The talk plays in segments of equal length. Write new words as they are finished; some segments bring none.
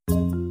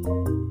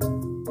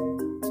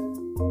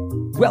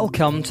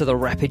Welcome to the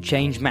Rapid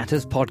Change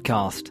Matters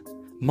podcast.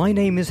 My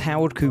name is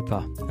Howard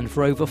Cooper, and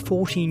for over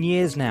 14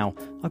 years now,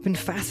 I've been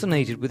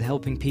fascinated with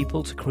helping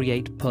people to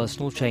create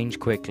personal change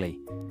quickly.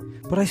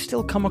 But I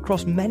still come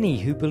across many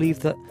who believe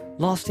that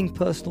lasting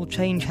personal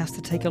change has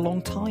to take a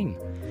long time,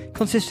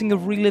 consisting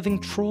of reliving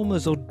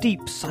traumas or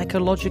deep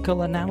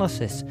psychological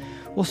analysis,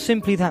 or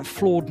simply that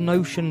flawed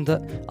notion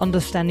that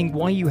understanding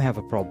why you have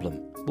a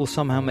problem will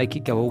somehow make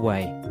it go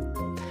away.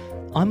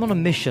 I'm on a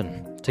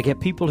mission to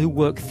get people who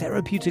work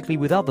therapeutically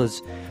with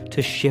others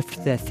to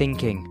shift their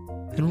thinking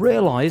and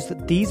realise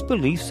that these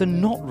beliefs are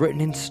not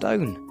written in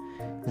stone.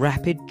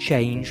 Rapid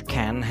change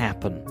can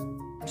happen.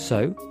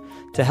 So,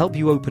 to help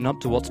you open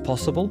up to what's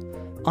possible,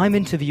 I'm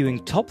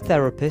interviewing top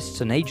therapists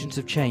and agents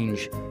of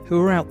change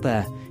who are out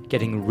there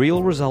getting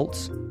real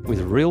results with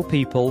real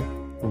people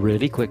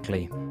really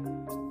quickly.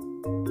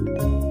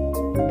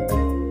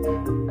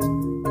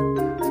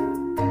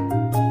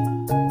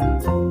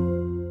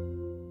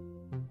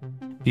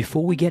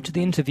 Before we get to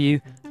the interview,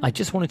 I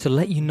just wanted to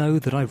let you know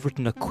that I've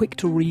written a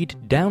quick-to-read,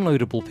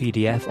 downloadable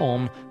PDF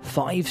on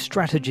 5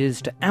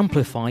 strategies to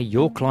amplify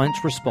your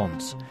client's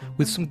response,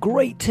 with some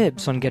great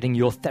tips on getting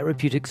your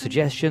therapeutic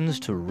suggestions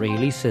to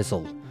really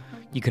sizzle.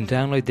 You can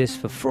download this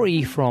for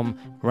free from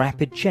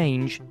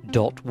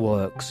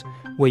rapidchange.works,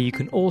 where you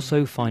can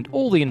also find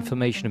all the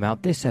information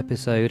about this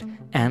episode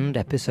and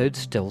episodes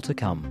still to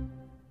come.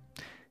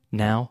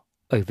 Now,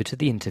 over to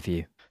the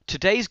interview.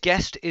 Today's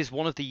guest is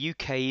one of the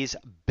UK's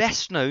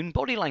best-known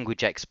body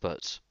language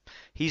experts.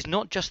 He's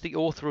not just the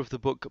author of the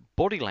book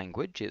Body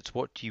Language, It's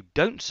What You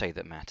Don't Say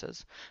That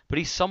Matters, but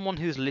he's someone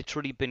who's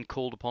literally been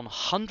called upon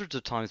hundreds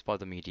of times by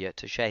the media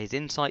to share his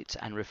insights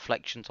and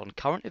reflections on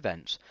current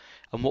events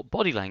and what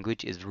body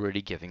language is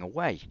really giving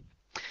away.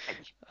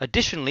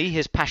 Additionally,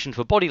 his passion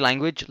for body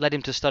language led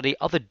him to study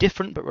other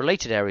different but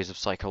related areas of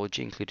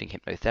psychology, including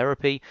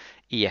hypnotherapy,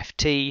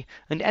 EFT,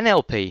 and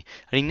NLP,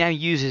 and he now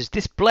uses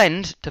this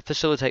blend to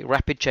facilitate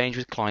rapid change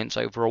with clients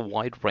over a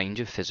wide range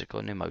of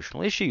physical and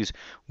emotional issues.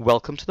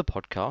 Welcome to the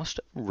podcast,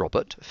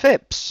 Robert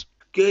Phipps.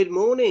 Good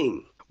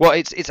morning. Well,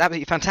 it's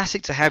absolutely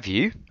fantastic to have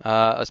you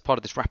as part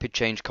of this rapid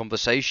change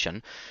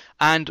conversation,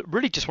 and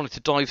really just wanted to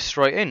dive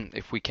straight in,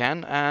 if we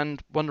can,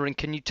 and wondering,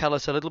 can you tell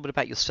us a little bit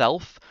about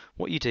yourself,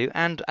 what you do,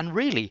 and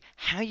really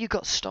how you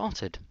got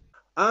started?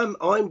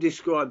 I'm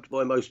described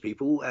by most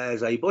people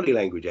as a body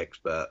language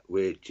expert,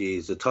 which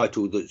is a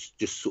title that's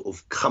just sort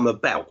of come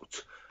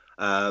about.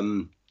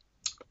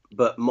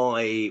 But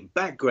my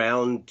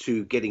background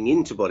to getting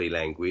into body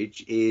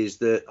language is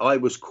that I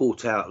was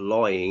caught out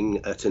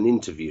lying at an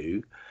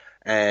interview.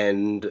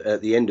 And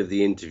at the end of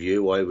the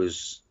interview,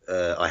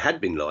 I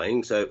had been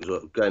lying, so it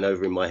was going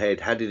over in my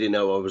head. How did he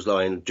know I was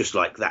lying? Just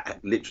like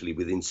that, literally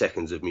within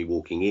seconds of me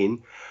walking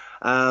in.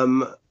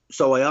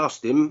 So I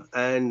asked him,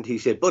 and he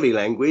said body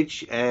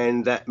language,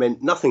 and that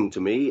meant nothing to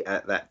me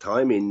at that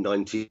time in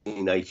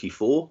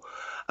 1984.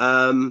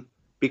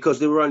 Because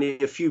there were only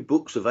a few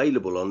books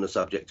available on the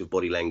subject of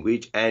body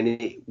language, and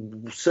it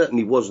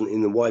certainly wasn't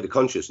in the wider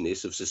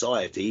consciousness of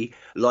society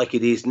like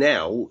it is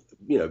now,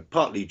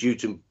 partly due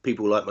to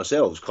people like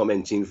myself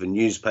commenting for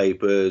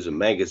newspapers and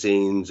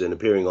magazines and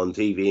appearing on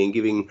TV and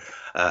giving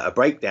a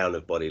breakdown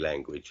of body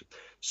language.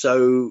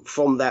 So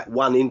from that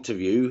one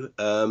interview,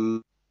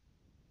 I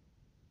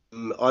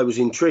was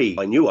intrigued.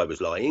 I knew I was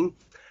lying.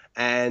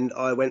 And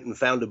I went and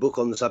found a book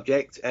on the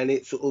subject, and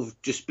it sort of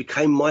just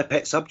became my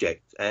pet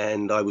subject.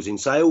 And I was in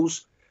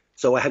sales,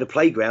 so I had a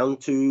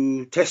playground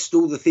to test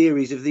all the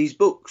theories of these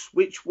books,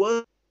 which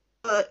were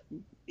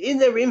in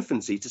their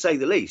infancy, to say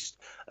the least.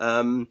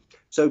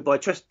 So by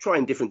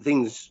trying different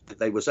things that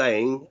they were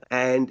saying,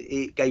 and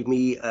it gave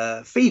me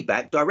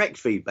feedback, direct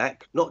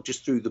feedback, not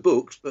just through the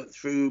books, but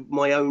through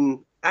my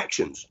own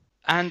actions.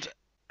 And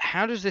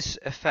how does this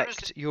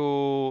affect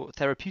your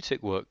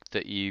therapeutic work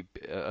that you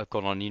have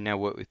gone on? You now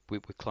work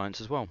with clients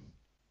as well.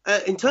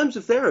 In terms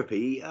of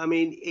therapy, I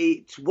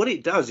mean, what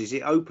it does is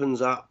it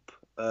opens up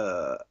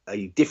a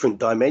different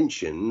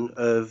dimension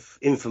of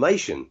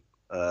information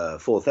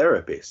for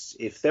therapists.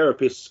 If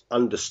therapists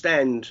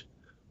understand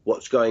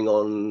what's going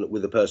on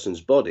with a person's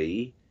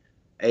body,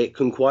 it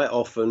can quite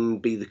often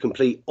be the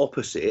complete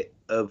opposite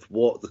of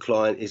what the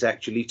client is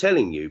actually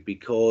telling you,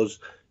 because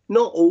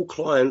not all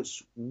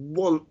clients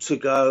want to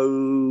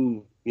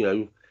go,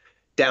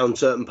 down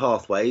certain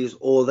pathways,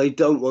 or they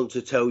don't want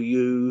to tell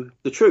you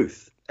the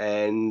truth.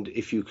 And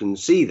if you can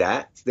see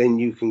that, then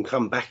you can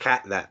come back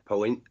at that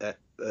point at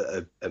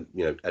a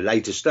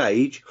later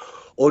stage,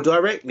 or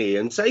directly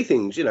and say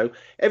things.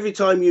 Every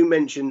time you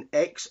mention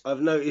X,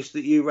 I've noticed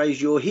that you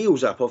raise your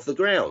heels up off the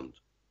ground.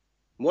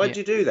 Why'd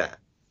you do that?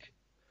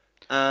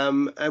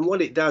 And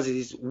what it does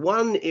is,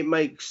 one, it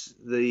makes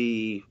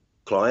the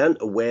client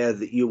aware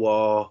that you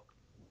are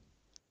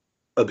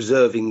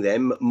observing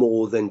them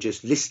more than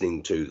just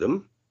listening to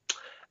them,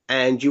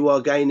 and you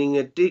are gaining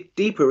a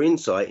deeper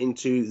insight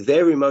into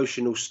their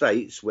emotional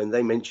states when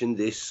they mention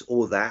this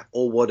or that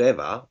or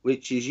whatever,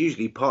 which is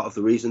usually part of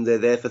the reason they're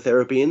there for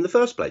therapy in the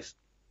first place.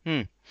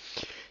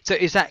 So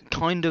is that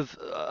kind of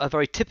a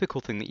very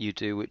typical thing that you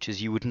do, which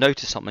is you would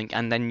notice something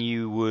and then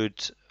you would,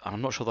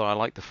 I'm not sure that I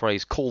like the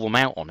phrase call them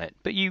out on it,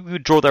 but you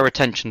would draw their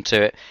attention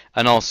to it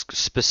and ask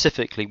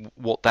specifically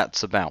what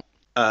that's about?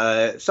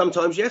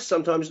 Sometimes yes,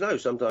 sometimes no.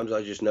 Sometimes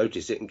I just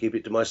notice it and keep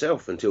it to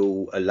myself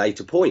until a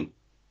later point,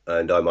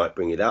 and I might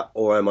bring it up,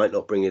 or I might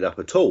not bring it up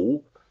at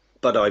all.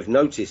 But I've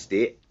noticed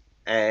it,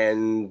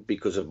 and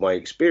because of my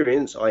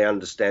experience, I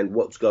understand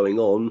what's going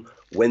on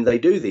when they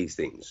do these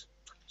things.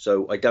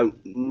 So I don't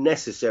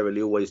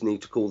necessarily always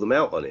need to call them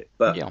out on it.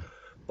 But Yeah.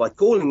 by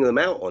calling them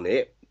out on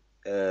it,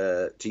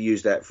 to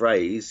use that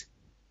phrase,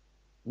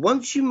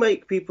 once you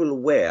make people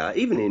aware,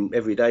 even in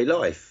everyday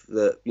life,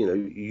 that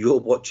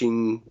you're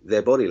watching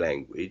their body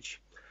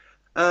language,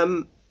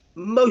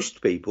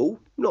 most people,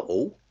 not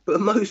all, but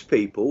most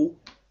people,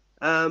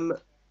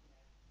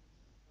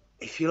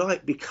 if you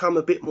like, become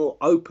a bit more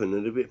open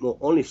and a bit more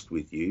honest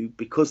with you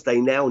because they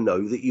now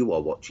know that you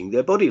are watching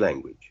their body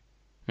language.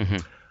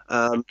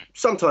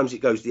 Sometimes it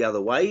goes the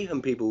other way,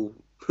 and people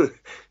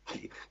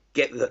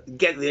get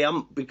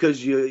the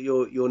because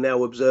you're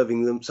now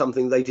observing them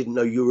something they didn't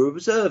know you were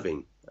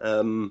observing.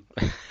 And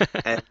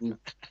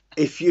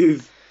if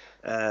you've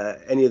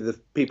any of the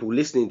people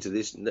listening to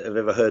this that have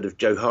ever heard of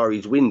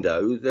Johari's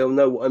window, they'll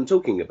know what I'm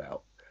talking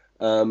about.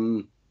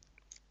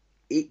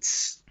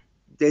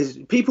 There's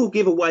people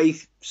give away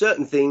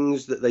certain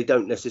things that they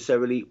don't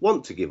necessarily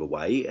want to give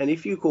away, and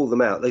if you call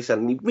them out, they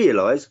suddenly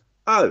realise,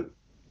 I've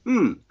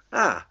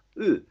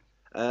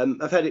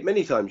had it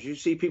many times. You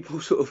see people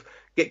sort of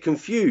get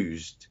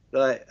confused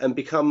and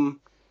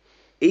become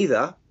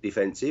either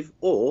defensive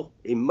or,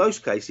 in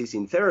most cases,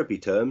 in therapy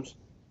terms,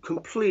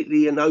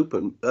 completely and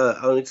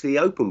honestly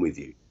open with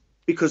you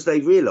because they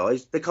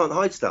realise they can't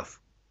hide stuff.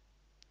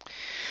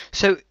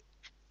 So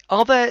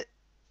are there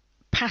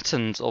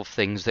patterns of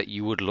things that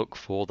you would look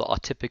for that are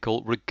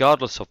typical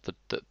regardless of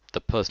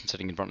the person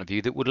sitting in front of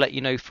you that would let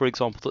you know, for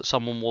example, that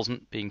someone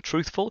wasn't being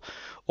truthful?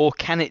 Or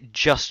can it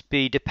just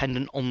be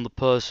dependent on the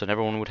person?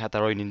 Everyone would have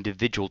their own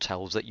individual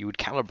tells that you would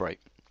calibrate?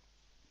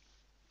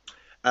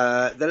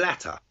 The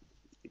latter,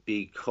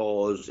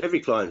 because every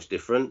client's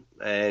different,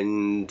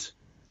 and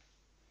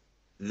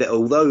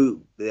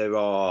although there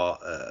are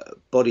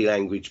body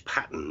language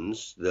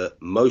patterns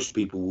that most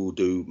people will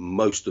do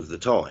most of the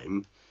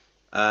time,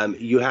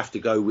 you have to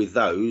go with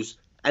those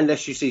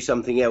unless you see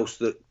something else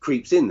that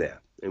creeps in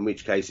there, in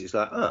which case it's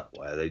like,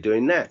 why are they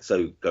doing that?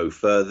 So go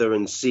further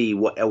and see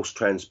what else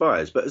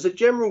transpires. But as a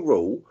general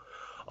rule,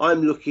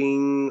 I'm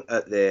looking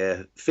at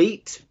their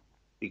feet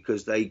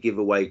because they give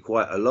away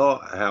quite a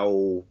lot,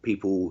 how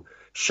people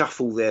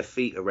shuffle their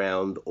feet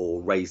around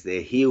or raise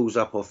their heels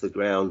up off the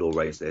ground or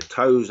raise their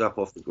toes up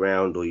off the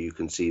ground, or you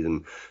can see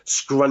them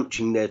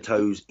scrunching their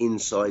toes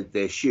inside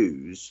their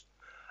shoes.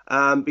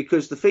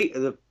 Because the feet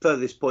are the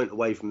furthest point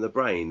away from the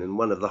brain and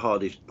one of the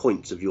hardest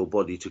points of your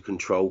body to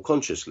control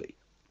consciously.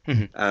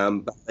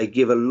 But they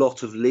give a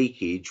lot of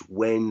leakage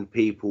when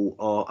people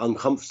are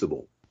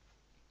uncomfortable.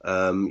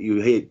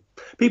 You hear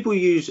people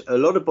use a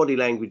lot of body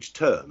language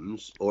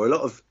terms or a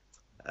lot of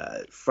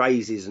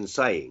phrases and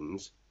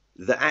sayings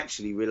that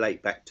actually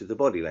relate back to the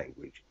body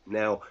language.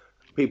 Now,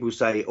 people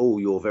say, oh,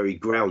 you're very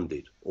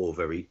grounded or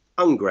very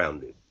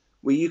ungrounded.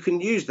 Well, you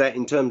can use that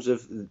in terms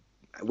of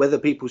whether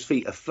people's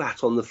feet are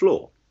flat on the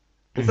floor.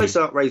 If they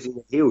start raising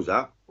their heels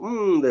up,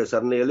 they're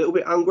suddenly a little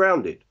bit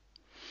ungrounded.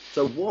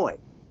 So why?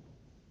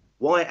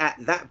 Why at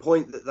that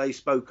point that they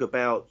spoke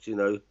about,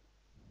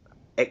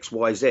 X,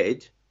 Y, Z,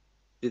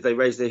 did they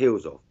raise their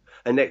heels off?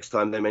 And next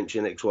time they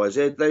mention X, Y,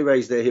 Z, they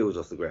raise their heels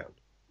off the ground.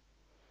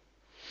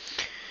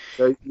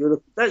 So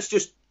that's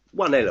just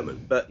one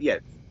element. But yeah,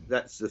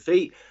 that's the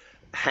feet.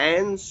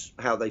 Hands,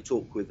 how they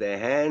talk with their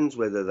hands,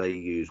 whether they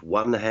use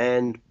one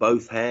hand,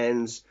 both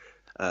hands,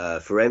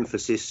 for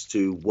emphasis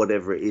to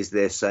whatever it is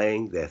they're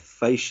saying, their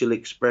facial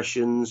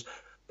expressions,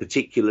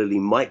 particularly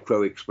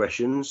micro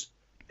expressions,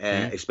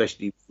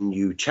 especially when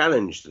you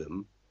challenge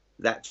them,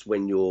 that's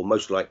when you're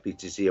most likely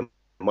to see a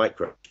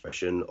micro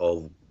expression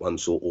of one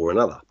sort or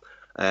another.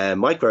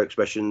 Micro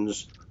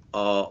expressions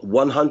are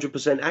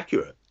 100%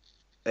 accurate.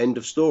 End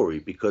of story,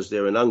 because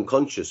they're an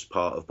unconscious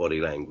part of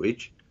body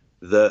language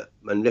that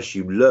unless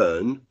you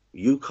learn,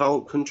 you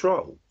can't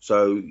control.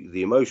 So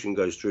the emotion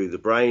goes through the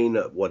brain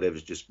at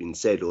whatever's just been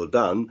said or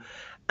done,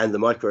 and the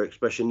micro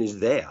expression is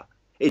there.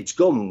 It's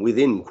gone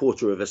within a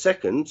quarter of a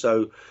second,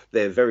 so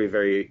they're very,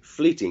 very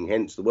fleeting,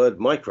 hence the word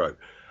micro.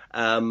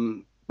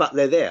 But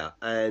they're there,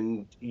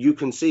 and you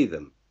can see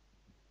them.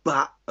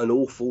 But an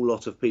awful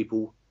lot of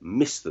people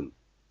miss them.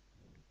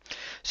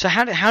 So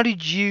how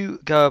did you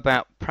go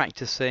about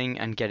practicing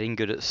and getting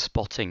good at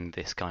spotting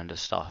this kind of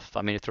stuff?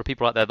 I mean, if there are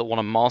people out there that want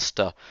to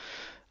master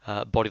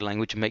body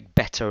language and make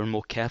better and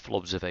more careful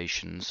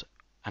observations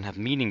and have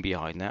meaning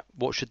behind that,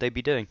 what should they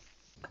be doing?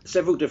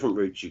 Several different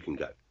routes you can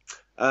go.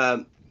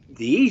 The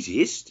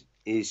easiest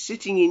is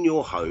sitting in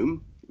your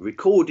home,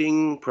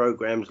 recording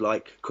programs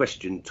like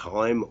Question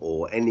Time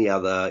or any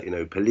other,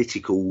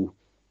 political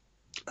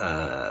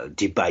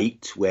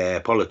debate where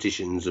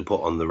politicians are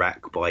put on the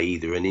rack by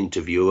either an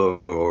interviewer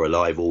or a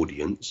live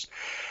audience,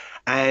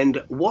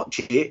 and watch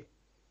it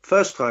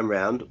first time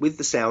round with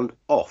the sound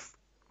off,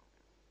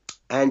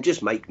 and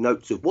just make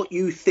notes of what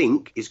you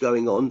think is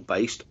going on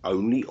based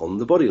only on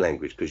the body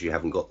language because you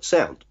haven't got the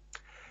sound.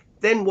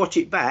 Then watch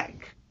it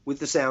back with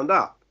the sound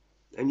up,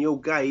 and you'll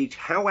gauge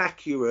how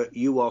accurate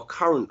you are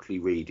currently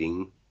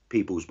reading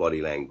people's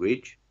body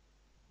language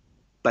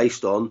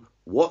based on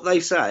what they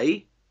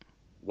say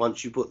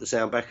once you put the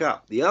sound back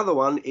up. The other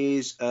one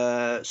is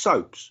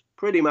soaps.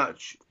 Pretty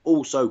much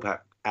all soap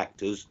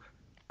actors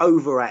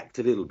overact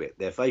a little bit.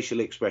 Their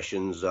facial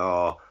expressions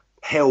are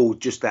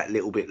held just that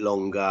little bit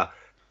longer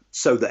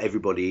so that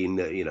everybody in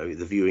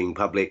the viewing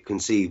public can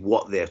see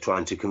what they're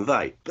trying to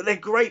convey. But they're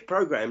great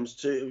programs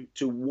to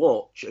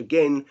watch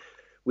again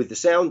with the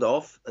sound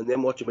off, and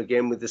then watch them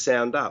again with the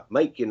sound up.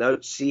 Make your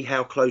notes, see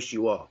how close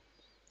you are.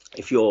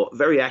 If you're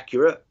very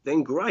accurate,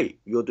 then great,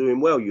 you're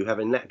doing well. You have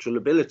a natural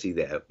ability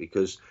there,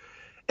 because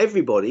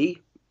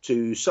everybody,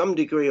 to some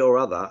degree or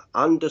other,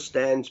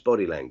 understands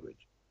body language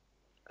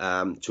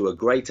to a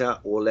greater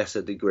or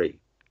lesser degree.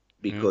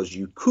 Because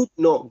you could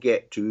not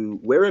get to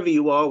wherever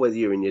you are, whether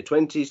you're in your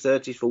 20s,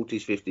 30s,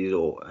 40s, 50s,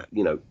 or,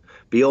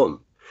 beyond.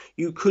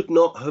 You could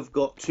not have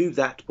got to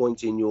that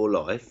point in your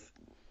life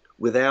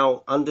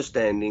without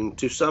understanding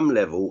to some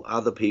level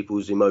other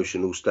people's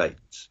emotional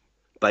states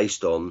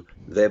based on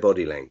their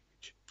body language.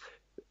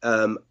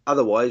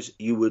 Otherwise,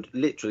 you would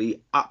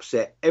literally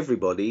upset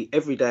everybody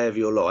every day of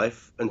your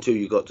life until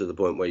you got to the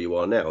point where you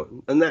are now.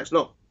 And that's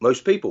not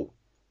most people.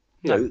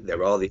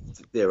 There are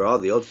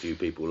the odd few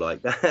people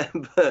like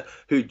that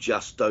who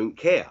just don't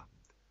care.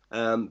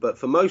 But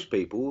for most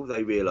people,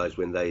 they realise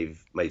when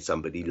they've made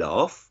somebody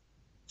laugh,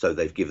 so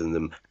they've given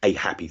them a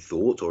happy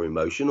thought or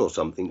emotion or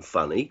something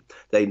funny.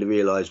 They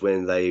realise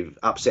when they've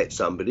upset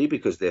somebody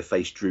because their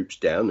face droops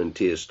down and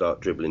tears start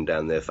dribbling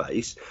down their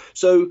face.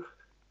 So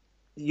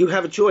you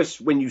have a choice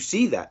when you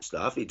see that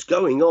stuff. It's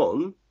going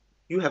on.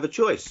 You have a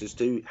choice as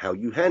to how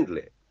you handle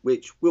it,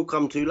 which we'll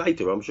come to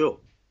later, I'm sure.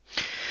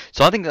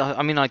 So I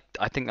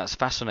think that's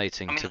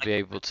fascinating to be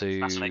able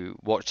to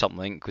watch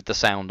something with the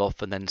sound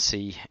off and then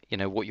see,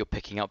 what you're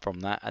picking up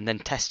from that and then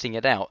testing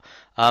it out.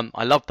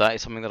 I love that.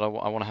 It's something that I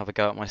want to have a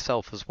go at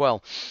myself as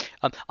well.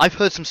 I've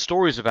heard some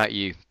stories about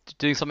you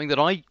doing something that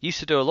I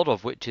used to do a lot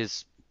of, which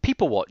is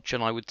people watch,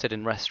 and I would sit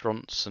in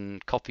restaurants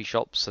and coffee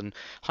shops and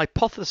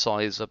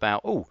hypothesize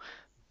about,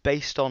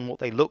 based on what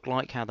they look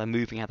like, how they're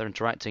moving, how they're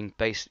interacting,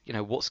 based,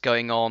 what's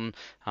going on,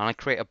 and I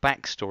create a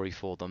backstory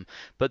for them.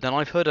 But then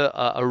I've heard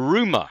a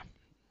rumour,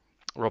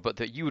 Robert,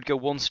 that you would go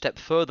one step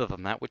further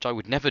than that, which I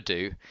would never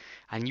do,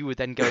 and you would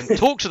then go and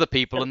talk to the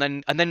people and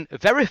then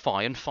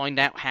verify and find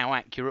out how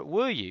accurate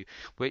were you.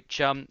 Which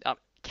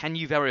can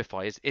you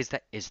verify? Is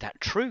that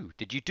true?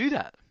 Did you do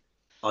that?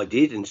 I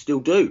did and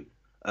still do.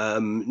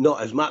 Not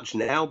as much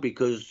now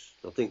because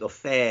I think I've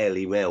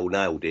fairly well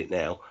nailed it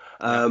now.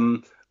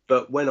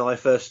 But when I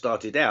first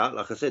started out,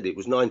 like I said, it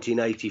was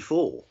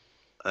 1984.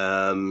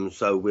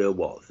 So we're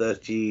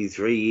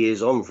 33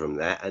 years on from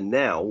that, and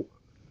now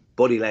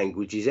body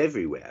language is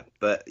everywhere.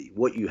 But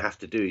what you have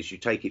to do is you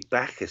take it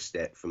back a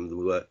step from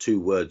the two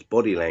words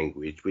body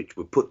language, which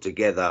were put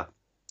together,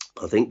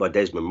 I think, by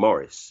Desmond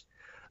Morris.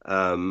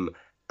 And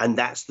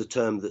that's the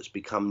term that's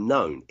become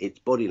known. It's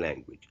body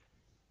language.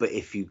 But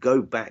if you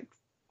go back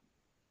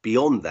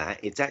beyond that,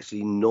 it's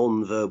actually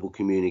non-verbal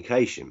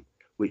communication,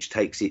 which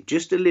takes it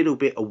just a little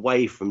bit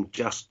away from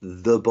just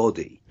the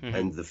body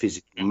and the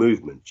physical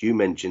movements. You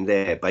mentioned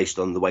there, based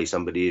on the way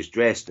somebody is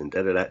dressed and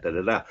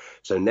da-da-da.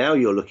 So now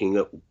you're looking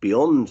at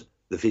beyond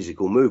the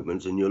physical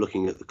movements, and you're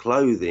looking at the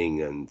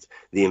clothing, and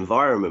the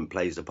environment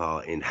plays a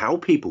part in how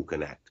people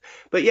can act.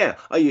 But yeah,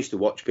 I used to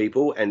watch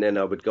people, and then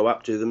I would go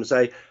up to them and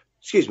say,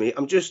 excuse me,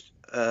 I'm just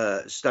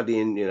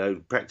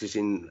studying,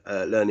 practicing,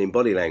 learning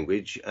body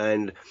language,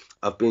 and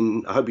I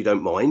hope you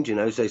don't mind,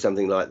 say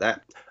something like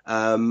that.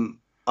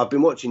 I've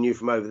been watching you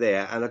from over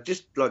there, and I'd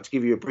just like to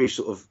give you a brief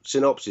sort of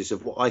synopsis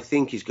of what I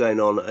think is going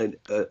on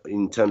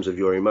in terms of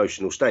your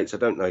emotional states. I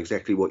don't know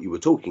exactly what you were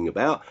talking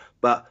about,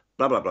 but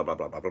blah, blah, blah, blah,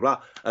 blah, blah, blah,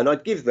 blah. And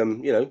I'd give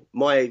them,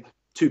 my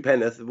two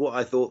penneth of what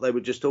I thought they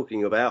were just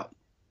talking about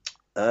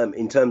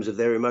in terms of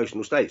their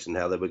emotional states and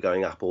how they were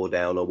going up or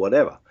down or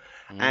whatever.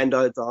 And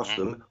I'd ask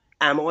them,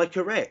 am I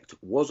correct?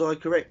 Was I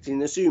correct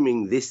in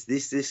assuming this,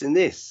 and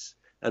this?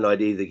 And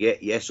I'd either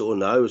get yes or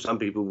no. Some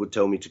people would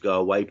tell me to go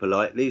away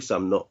politely,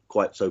 some not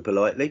quite so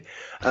politely.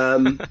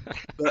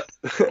 But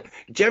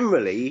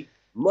generally,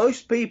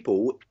 most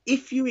people,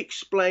 if you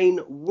explain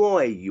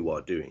why you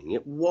are doing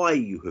it, why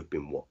you have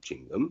been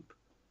watching them,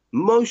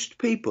 most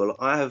people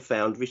I have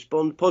found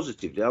respond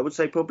positively. I would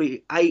say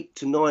probably 8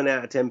 to 9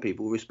 out of 10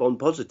 people respond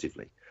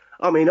positively.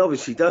 I mean,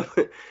 obviously,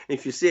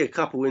 if you see a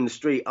couple in the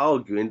street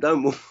arguing,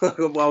 don't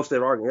whilst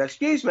they're arguing,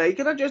 excuse me,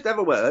 can I just have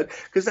a word?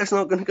 Because that's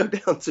not going to go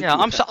down to...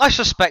 Yeah, I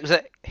suspect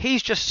that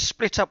he's just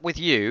split up with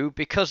you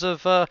because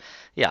of, so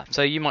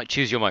you might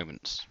choose your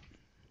moments.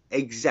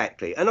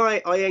 Exactly. And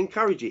I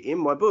encourage it in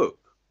my book,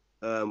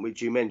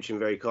 which you mentioned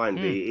very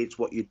kindly. It's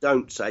what you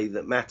don't say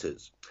that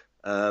matters.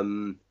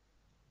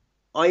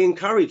 I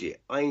encourage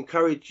it. I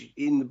encourage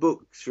in the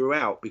book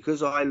throughout,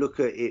 because I look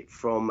at it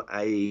from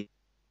a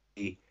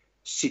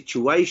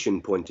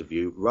situation point of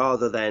view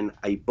rather than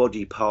a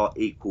body part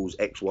equals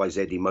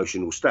XYZ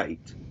emotional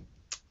state.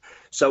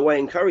 So I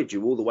encourage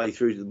you all the way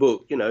through the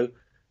book,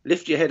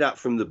 lift your head up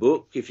from the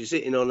book. If you're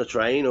sitting on a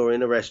train or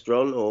in a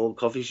restaurant or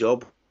coffee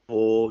shop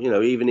or,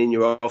 even in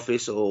your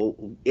office or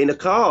in a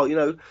car,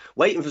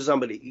 waiting for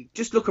somebody,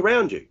 just look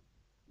around you.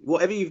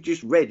 Whatever you've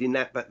just read in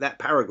that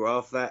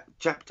paragraph, that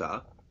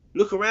chapter,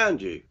 look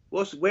around you.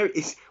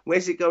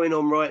 Where's it going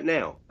on right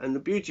now? And the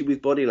beauty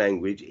with body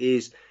language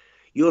is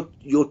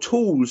your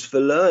tools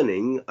for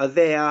learning are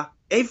there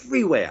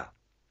everywhere.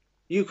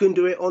 You can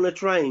do it on a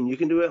train, you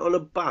can do it on a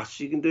bus,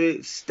 you can do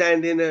it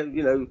standing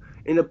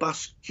in a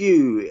bus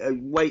queue,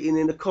 waiting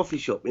in a coffee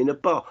shop, in a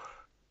bar,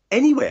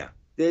 anywhere.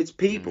 There's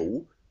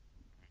people.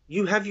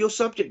 You have your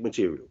subject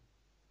material.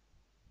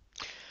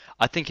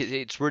 I think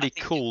it's really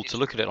cool to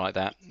look at it like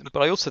that,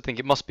 but I also think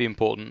it must be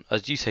important,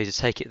 as you say, to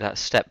take it that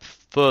step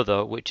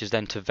further, which is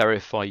then to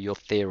verify your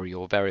theory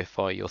or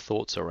verify your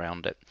thoughts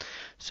around it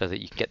so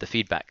that you can get the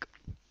feedback.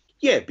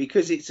 Yeah,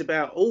 because it's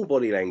about all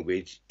body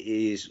language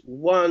is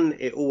one,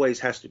 it always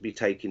has to be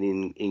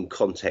taken in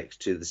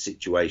context to the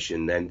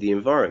situation and the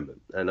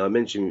environment. And I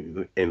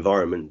mentioned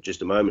environment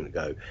just a moment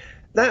ago.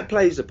 That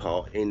plays a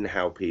part in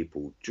how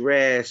people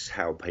dress,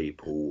 how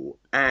people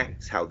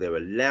act, how they're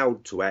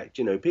allowed to act.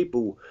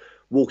 People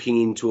walking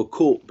into a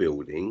court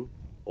building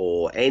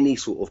or any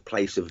sort of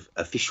place of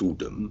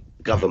officialdom,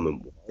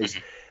 government-wise,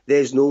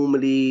 there's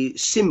normally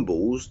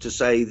symbols to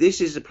say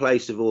this is a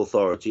place of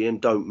authority and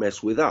don't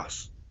mess with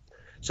us.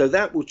 So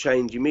that will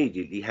change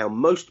immediately how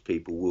most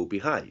people will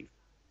behave.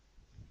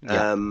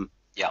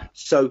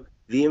 So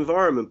the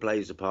environment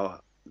plays a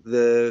part.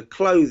 The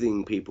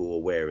clothing people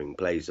are wearing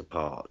plays a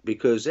part,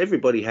 because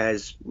everybody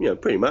has,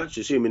 pretty much,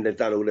 assuming they've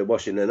done all their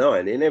washing and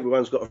ironing,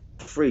 everyone's got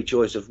a free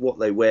choice of what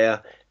they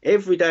wear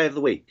every day of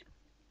the week.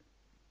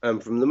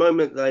 And from the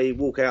moment they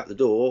walk out the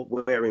door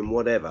wearing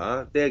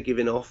whatever, they're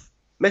giving off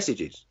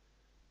messages.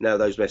 Now,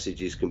 those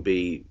messages can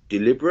be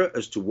deliberate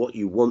as to what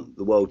you want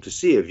the world to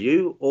see of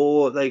you,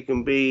 or they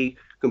can be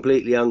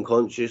completely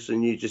unconscious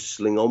and you just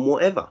sling on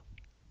whatever.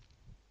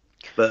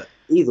 But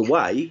either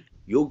way,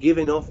 you're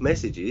giving off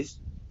messages.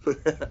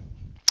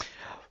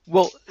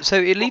 Well, so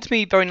it leads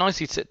me very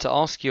nicely to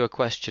ask you a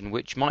question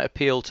which might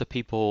appeal to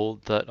people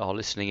that are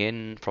listening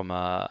in from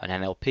an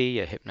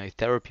NLP, a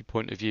hypnotherapy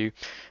point of view,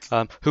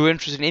 who are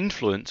interested in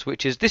influence,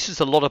 which is, this is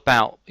a lot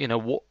about,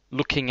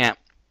 looking at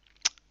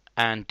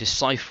and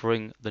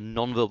deciphering the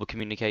non-verbal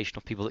communication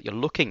of people that you're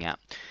looking at.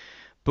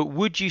 But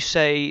would you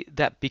say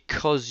that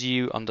because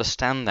you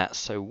understand that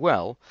so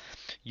well,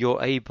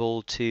 you're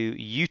able to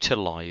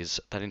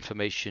utilize that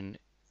information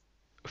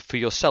for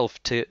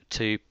yourself to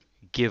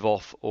give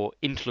off or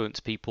influence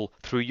people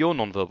through your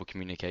non-verbal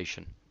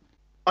communication?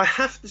 I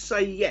have to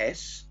say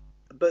yes,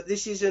 but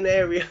this is an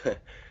area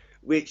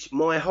which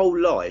my whole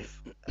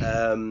life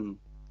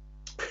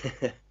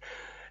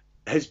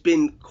has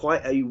been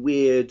quite a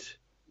weird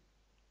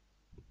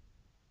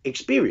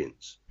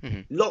experience.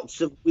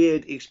 Lots of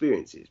weird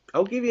experiences.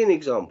 I'll give you an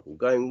example,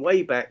 going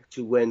way back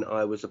to when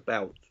I was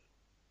about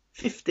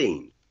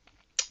 15.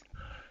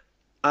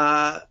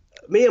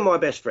 Me and my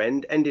best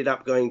friend ended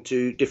up going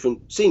to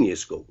different senior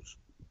schools,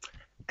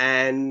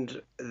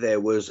 and there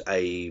was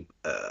I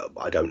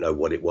don't know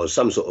what it was,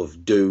 some sort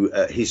of do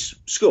at his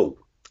school.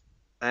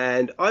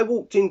 And I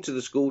walked into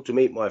the school to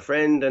meet my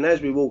friend, and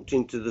as we walked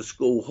into the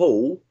school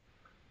hall,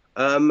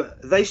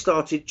 they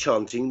started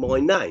chanting my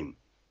name.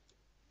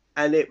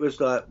 And it was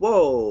like,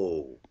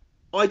 whoa,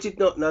 I did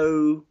not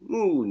know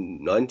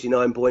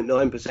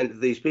 99.9%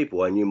 of these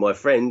people. I knew my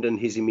friend and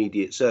his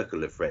immediate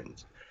circle of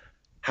friends.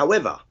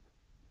 However,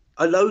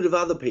 a load of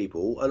other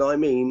people, and I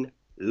mean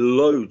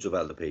loads of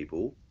other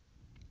people,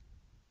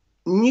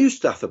 knew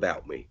stuff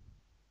about me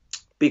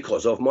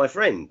because of my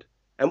friend.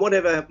 And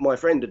whatever my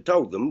friend had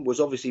told them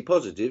was obviously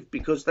positive,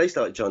 because they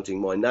started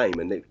chanting my name.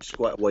 And it's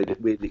quite a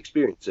weird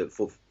experience at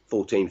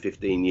 14,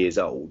 15 years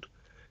old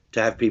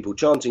to have people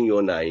chanting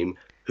your name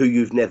who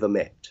you've never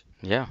met.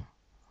 Yeah.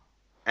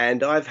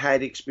 And I've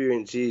had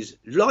experiences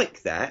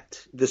like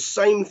that. The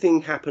same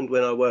thing happened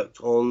when I worked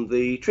on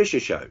the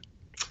Trisha show.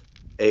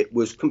 It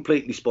was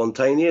completely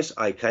spontaneous.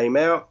 I came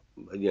out,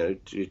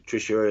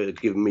 Trisha had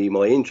given me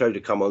my intro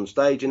to come on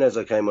stage, and as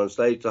I came on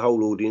stage, the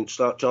whole audience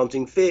started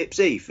chanting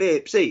Phipsy,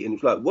 Phipsy, and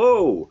it's like,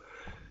 whoa,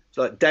 it's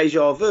like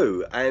deja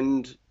vu.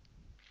 And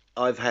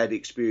I've had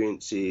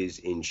experiences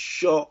in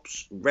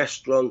shops,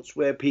 restaurants,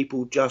 where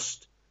people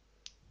just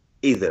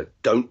either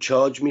don't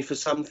charge me for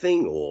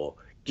something or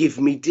give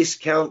me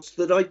discounts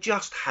that I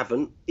just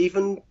haven't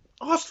even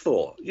asked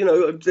for.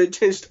 They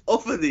just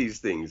offer these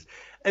things.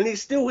 And it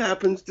still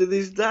happens to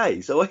this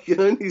day. So I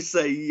can only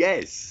say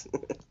yes.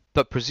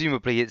 But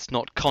presumably it's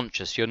not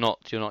conscious. You're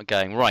not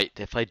going, right,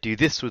 if I do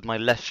this with my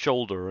left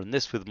shoulder and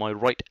this with my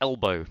right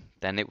elbow,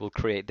 then it will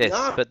create this.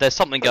 No. But there's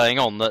something going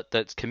on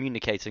that's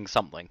communicating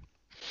something.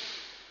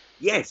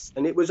 Yes,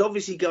 and it was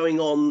obviously going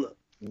on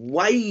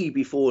way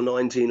before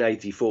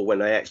 1984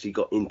 when I actually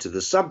got into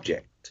the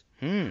subject.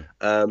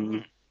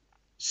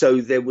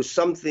 So there was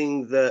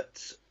something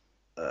that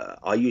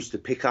I used to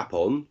pick up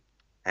on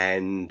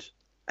and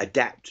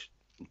adapt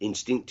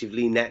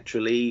instinctively,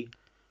 naturally,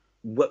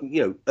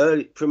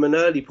 from an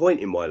early point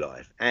in my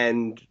life.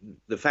 And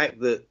the fact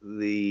that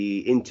the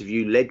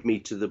interview led me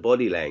to the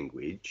body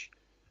language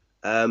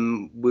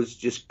was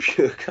just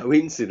pure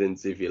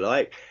coincidence, if you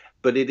like,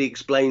 but it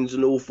explains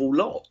an awful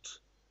lot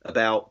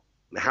about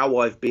how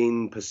I've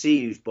been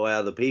perceived by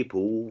other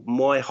people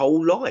my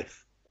whole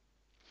life.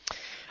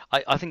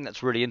 I think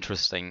that's really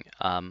interesting,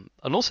 and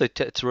also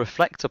to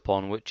reflect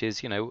upon, which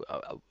is,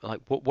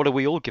 like what are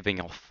we all giving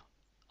off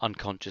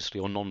unconsciously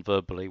or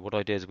non-verbally? What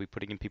ideas are we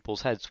putting in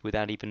people's heads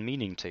without even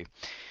meaning to,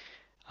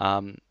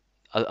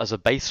 as a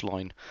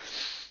baseline?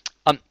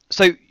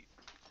 So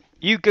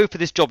you go for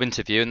this job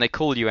interview and they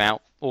call you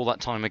out all that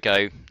time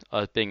ago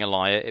as being a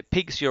liar. It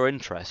piques your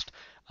interest.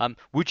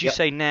 Would you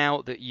say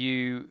now that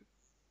you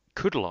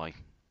could lie?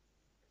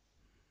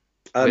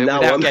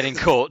 Without getting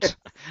caught,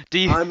 do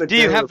you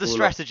have the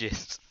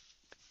strategist?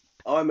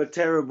 I'm a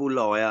terrible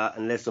liar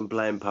unless I'm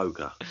playing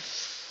poker.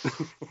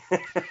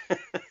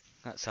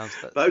 That sounds.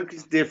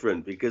 Poker's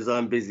different because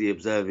I'm busy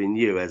observing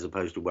you as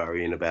opposed to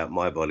worrying about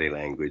my body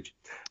language.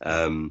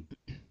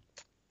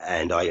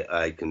 And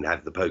I can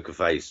have the poker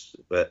face,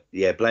 but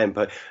yeah, playing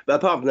poker. But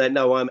apart from that,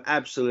 no, I'm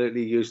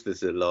absolutely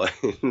useless at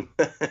lying.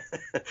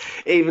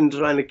 Even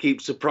trying to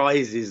keep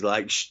surprises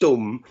like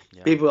stumm.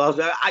 Yeah. People ask,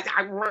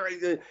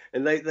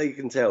 and they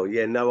can tell.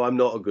 Yeah, no, I'm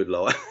not a good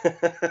liar.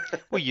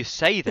 Well, you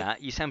say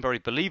that, you sound very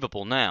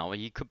believable now.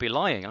 You could be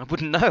lying. I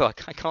wouldn't know.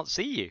 I can't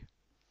see you.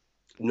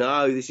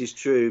 No, this is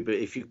true, but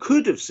if you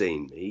could have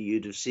seen me,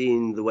 you'd have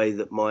seen the way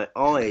that my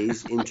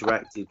eyes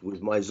interacted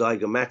with my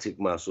zygomatic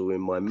muscle in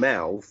my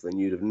mouth, and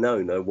you'd have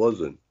known I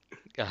wasn't.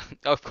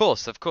 Of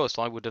course,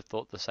 I would have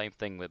thought the same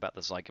thing about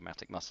the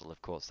zygomatic muscle, of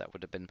course. That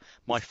would have been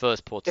my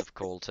first port of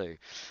call, too.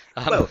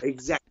 Well,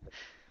 exactly.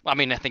 I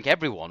mean, I think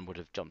everyone would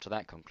have jumped to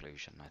that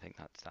conclusion. I think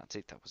that's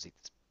it. That was it.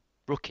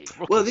 Rookie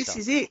well, this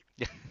is it.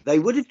 They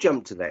would have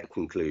jumped to that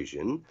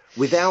conclusion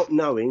without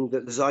knowing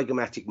that the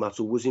zygomatic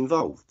muscle was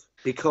involved,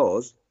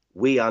 because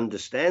we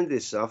understand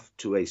this stuff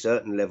to a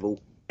certain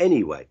level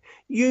anyway.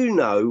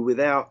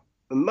 Without,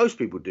 and most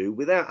people do,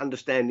 without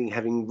understanding,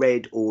 having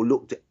read or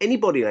looked at any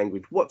body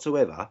language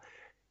whatsoever,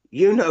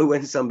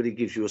 when somebody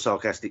gives you a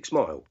sarcastic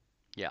smile.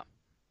 Yeah.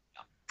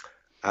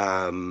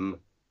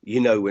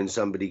 When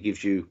somebody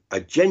gives you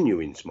a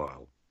genuine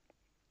smile.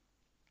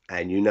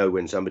 And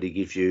when somebody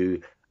gives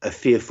you a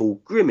fearful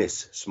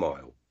grimace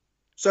smile.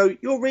 So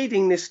you're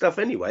reading this stuff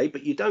anyway,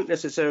 but you don't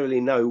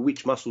necessarily know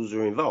which muscles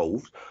are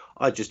involved.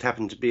 I just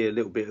happened to be a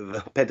little bit of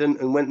a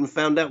pedant and went and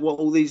found out what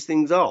all these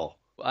things are.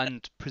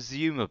 And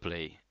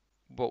presumably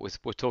what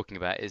we're talking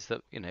about is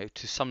that,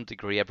 to some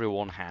degree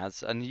everyone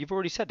has, and you've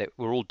already said it,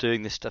 we're all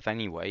doing this stuff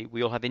anyway.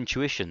 We all have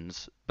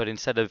intuitions, but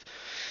instead of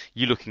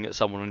you looking at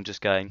someone and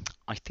just going,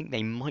 I think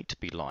they might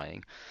be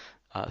lying,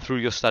 through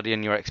your study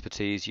and your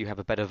expertise, you have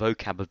a better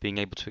vocab of being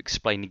able to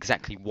explain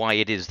exactly why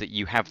it is that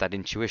you have that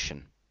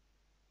intuition.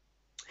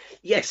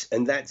 Yes,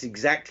 and that's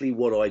exactly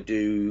what I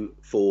do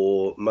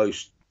for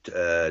most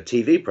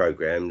TV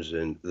programs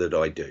that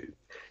I do.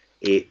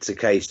 It's a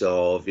case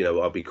of,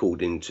 I'll be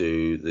called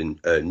into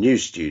the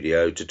news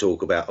studio to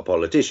talk about a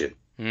politician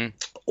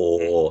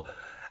or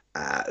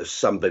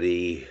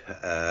somebody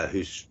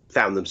who's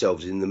found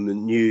themselves in the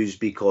news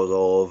because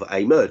of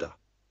a murder.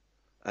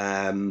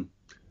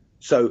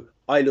 So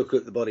I look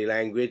at the body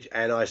language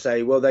and I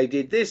say, well, they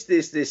did this,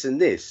 and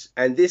this,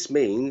 and this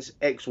means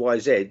X, Y,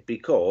 Z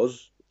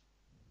because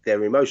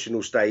their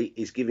emotional state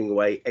is giving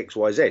away X,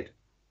 Y, Z.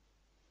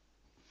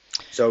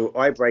 So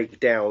I break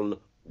down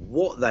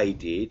what they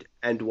did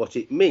and what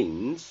it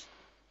means,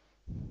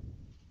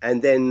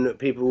 and then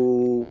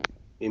people,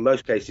 in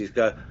most cases,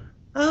 go,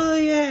 oh,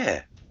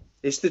 yeah.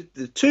 It's the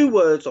two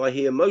words I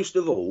hear most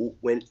of all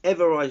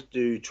whenever I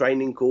do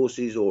training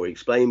courses or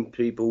explain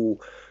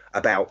people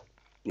about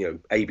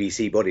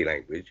ABC body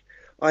language.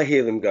 I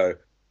hear them go,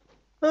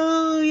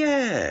 oh,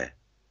 yeah,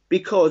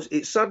 because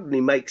it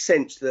suddenly makes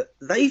sense that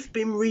they've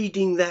been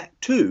reading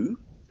that too.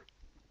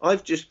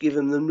 I've just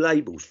given them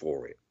labels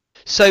for it.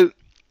 So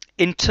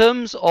in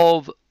terms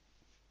of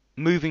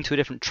moving to a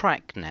different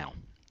track now,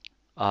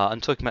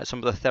 and talking about some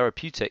of the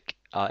therapeutic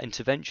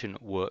intervention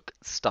work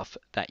stuff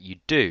that you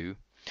do,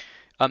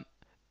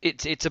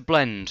 it's a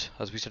blend,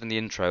 as we said in the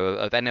intro,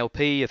 of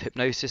NLP, of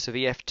hypnosis, of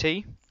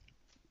EFT.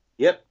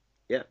 Yep.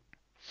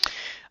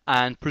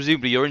 And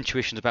presumably your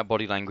intuitions about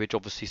body language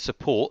obviously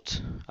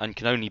support and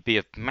can only be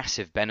of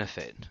massive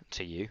benefit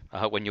to you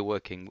when you're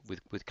working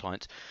with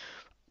clients.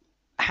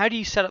 How do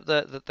you set up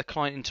the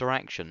client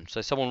interaction?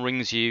 So someone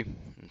rings you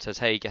and says,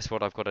 hey, guess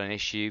what, I've got an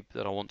issue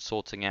that I want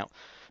sorting out.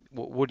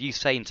 What do you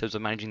say in terms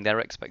of managing their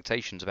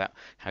expectations about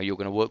how you're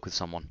going to work with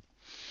someone?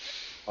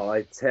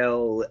 I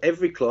tell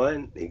every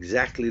client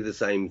exactly the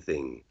same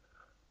thing.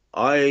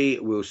 I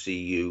will see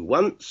you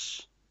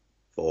once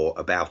for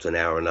about an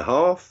hour and a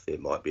half.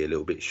 It might be a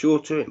little bit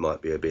shorter, it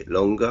might be a bit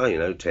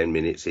longer, 10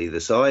 minutes either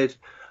side,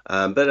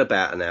 but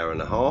about an hour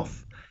and a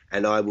half.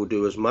 and I will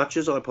do as much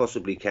as I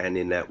possibly can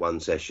in that one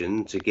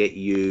session to get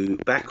you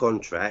back on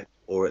track,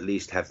 or at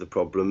least have the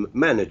problem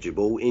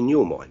manageable in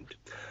your mind.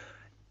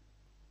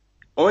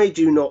 I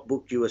do not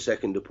book you a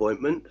second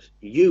appointment.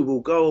 You will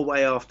go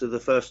away after the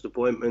first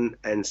appointment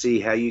and see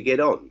how you get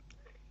on.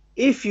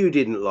 If you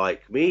didn't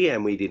like me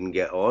and we didn't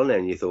get on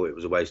and you thought it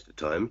was a waste of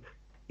time,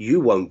 you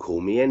won't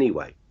call me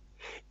anyway.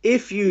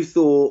 If you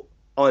thought,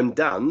 I'm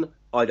done,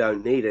 I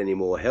don't need any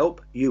more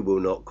help, you will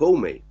not call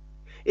me.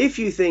 If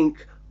you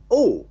think,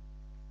 oh,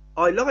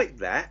 I like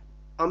that,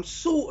 I'm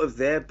sort of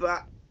there,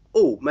 but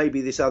oh,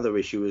 maybe this other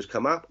issue has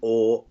come up,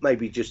 or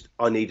maybe just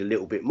I need a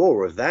little bit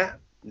more of that,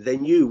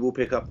 then you will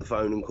pick up the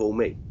phone and call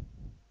me.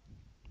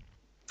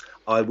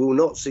 I will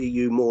not see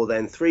you more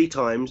than 3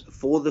 times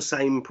for the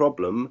same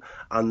problem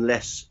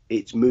unless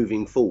it's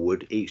moving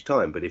forward each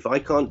time. But if I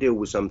can't deal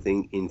with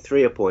something in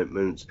 3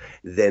 appointments,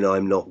 then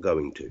I'm not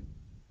going to.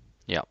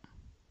 Yeah.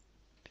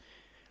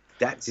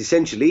 That's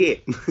essentially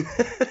it.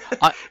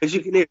 As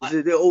you can hear,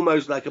 it's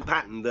almost like a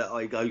pattern that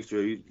I go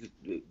through,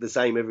 the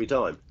same every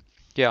time.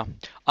 Yeah.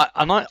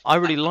 I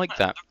really like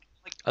that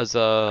as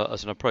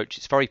an approach.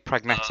 It's very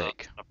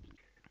pragmatic.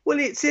 Well,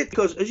 it's it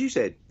because, as you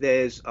said,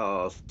 there's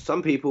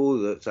some people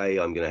that say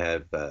I'm going to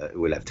have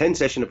we'll have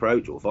 10-session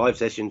approach or 5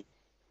 sessions,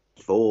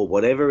 4,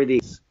 whatever it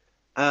is.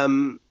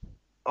 I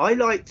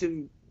like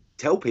to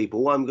tell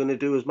people I'm going to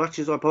do as much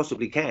as I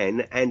possibly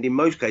can, and in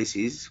most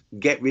cases,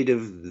 get rid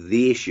of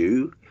the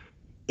issue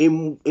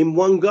in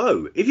one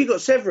go. If you've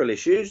got several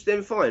issues,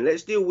 then fine.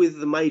 Let's deal with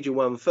the major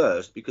one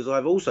first, because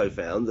I've also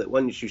found that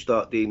once you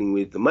start dealing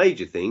with the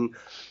major thing,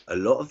 a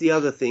lot of the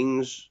other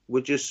things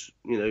were just,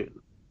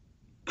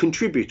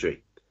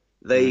 contributory.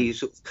 They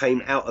sort of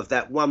came out of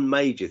that one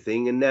major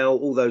thing, and now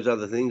all those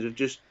other things have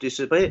just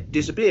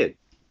disappeared.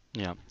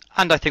 Yeah.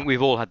 And I think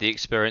we've all had the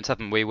experience,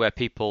 haven't we, where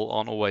people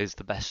aren't always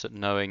the best at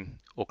knowing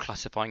or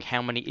classifying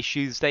how many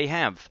issues they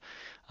have.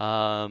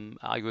 I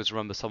always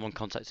remember someone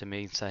contacting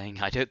me saying,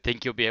 I don't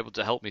think you'll be able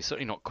to help me,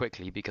 certainly not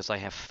quickly, because I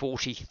have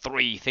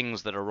 43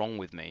 things that are wrong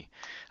with me.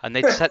 And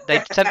they'd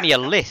sent me a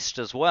list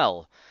as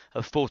well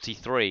of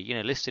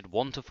 43, listed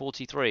 1 to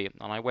 43.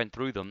 And I went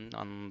through them,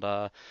 and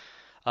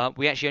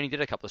we actually only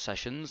did a couple of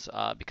sessions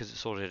because it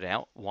sorted it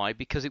out. Why?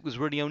 Because it was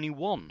really only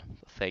one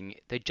thing.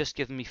 They'd just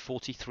given me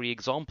 43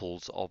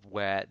 examples of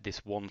where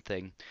this one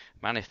thing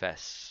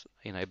manifests,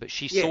 but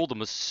she saw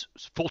them as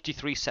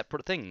 43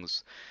 separate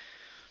things.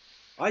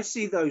 I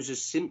see those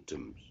as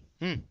symptoms.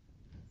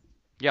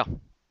 Yeah.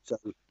 So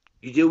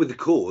you deal with the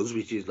cause,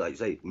 which is, like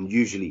say,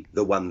 usually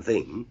the one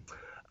thing,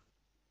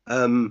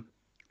 and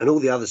all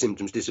the other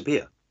symptoms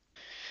disappear.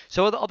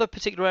 So are there other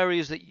particular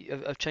areas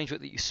of change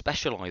that you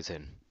specialise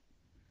in?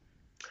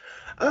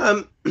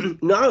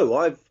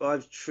 No,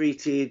 I've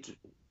treated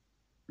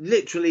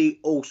literally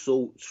all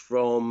sorts,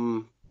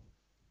 from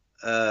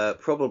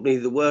probably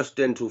the worst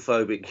dental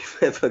phobic you've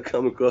ever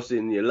come across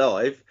in your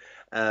life.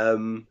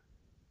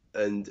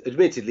 And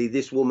admittedly,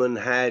 this woman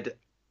had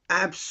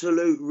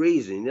absolute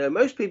reason.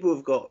 Most people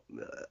have got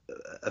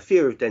a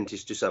fear of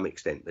dentists to some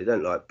extent. They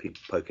don't like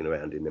people poking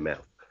around in their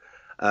mouth.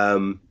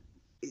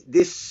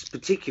 This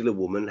particular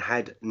woman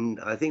had,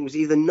 I think it was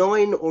either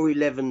 9 or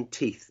 11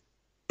 teeth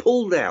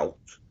pulled out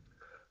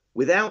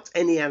without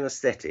any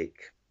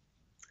anaesthetic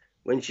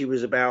when she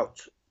was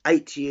about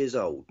 8 years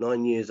old,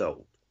 9 years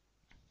old,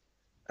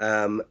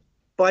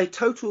 by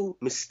total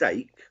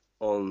mistake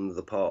on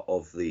the part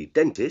of the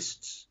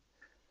dentists.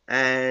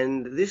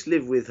 And this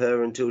lived with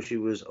her until she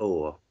was,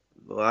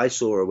 I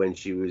saw her when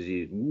she was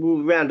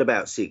around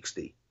about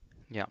 60.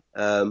 Yeah.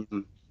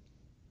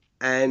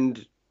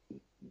 And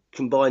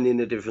combining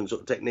the different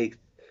sort of techniques,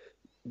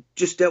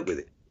 just dealt with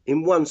it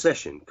in one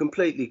session,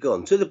 completely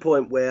gone, to the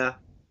point where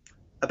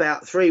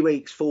about 3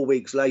 weeks, 4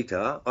 weeks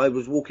later, I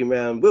was walking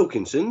around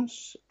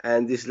Wilkinson's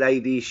and this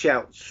lady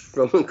shouts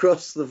from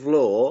across the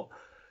floor,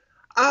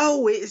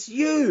 "Oh, it's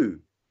you!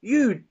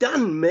 You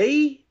done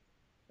me!"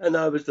 And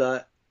I was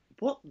like,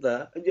 what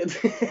the?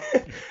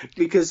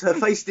 Because her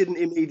face didn't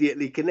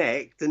immediately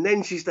connect. And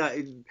then she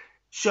started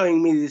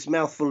showing me this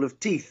mouthful of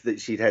teeth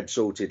that she'd had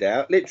sorted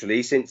out,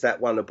 literally since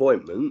that one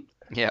appointment.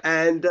 Yeah.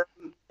 And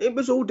it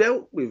was all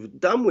done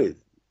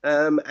with.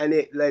 And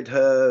it led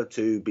her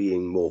to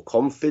being more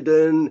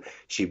confident.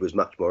 She was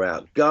much more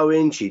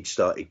outgoing. She'd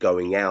started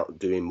going out,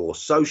 doing more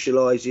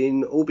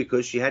socializing, all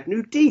because she had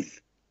new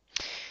teeth.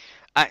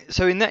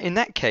 So in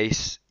that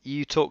case,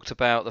 you talked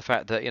about the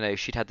fact that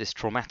she'd had this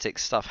traumatic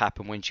stuff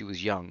happen when she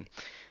was young.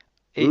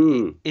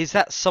 Is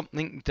that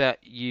something that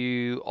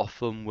you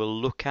often will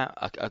look at,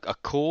 a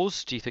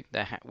cause? Do you think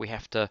that we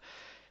have to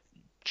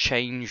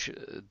change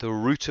the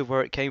root of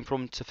where it came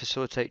from to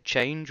facilitate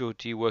change, or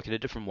do you work in a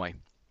different way?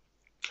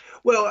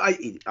 Well,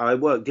 I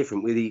work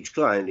different with each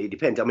client. It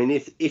depends. I mean,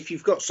 if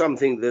you've got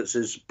something that's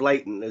as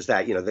blatant as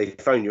that, they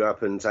phone you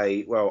up and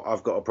say, well,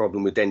 I've got a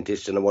problem with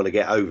dentists and I want to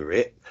get over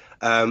it,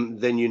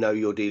 then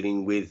you're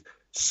dealing with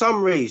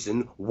some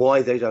reason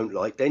why they don't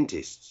like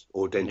dentists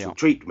or dental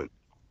treatment.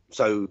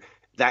 So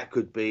that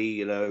could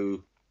be,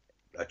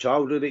 a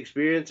childhood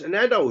experience, an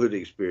adulthood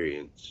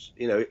experience.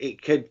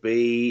 It could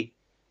be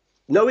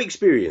no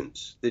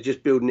experience. They're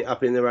just building it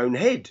up in their own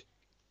head.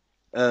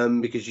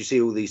 Because you see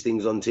all these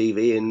things on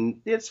TV,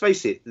 and let's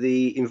face it,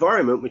 the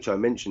environment, which I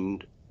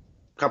mentioned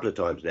a couple of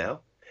times now,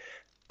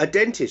 a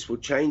dentist will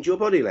change your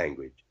body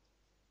language.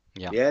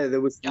 Yeah. Yeah,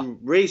 there was some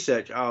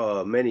research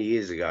many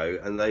years ago,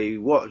 and they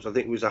watched, I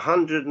think it was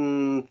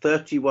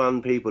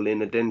 131 people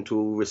in a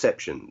dental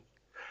reception.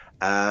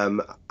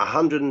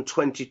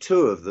 122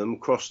 of them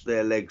crossed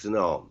their legs and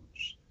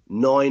arms.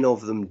 9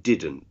 of them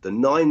didn't. The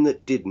 9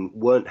 that didn't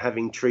weren't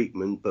having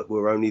treatment, but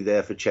were only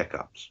there for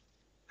checkups.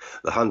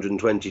 The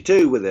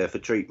 122 were there for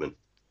treatment.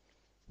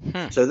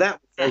 So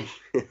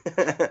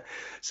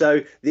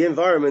so the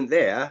environment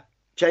there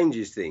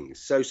changes things.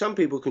 So some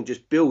people can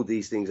just build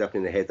these things up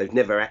in their head. They've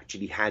never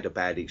actually had a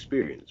bad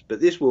experience.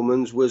 But this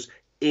woman's was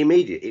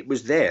immediate. It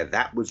was there.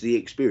 That was the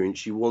experience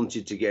she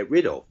wanted to get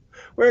rid of.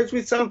 Whereas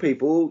with some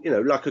people,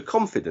 like a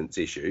confidence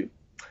issue,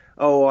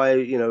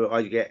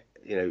 I get,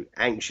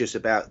 anxious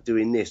about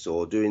doing this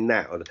or doing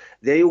that.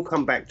 They all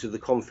come back to the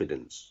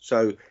confidence.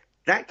 So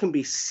that can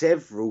be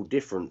several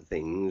different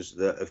things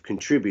that have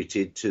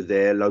contributed to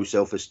their low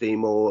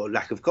self-esteem or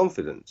lack of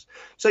confidence.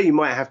 So you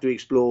might have to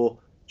explore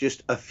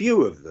just a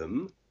few of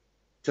them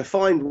to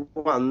find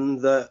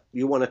one that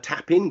you want to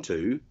tap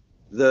into,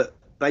 that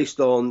based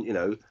on,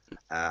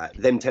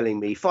 them telling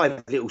me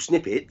 5 little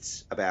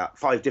snippets about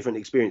 5 different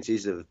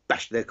experiences that have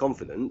bashed their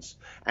confidence,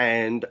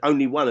 and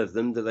only one of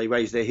them do they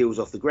raise their heels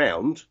off the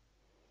ground.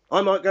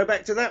 I might go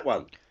back to that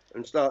one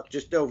and start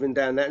just delving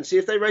down that and see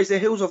if they raise their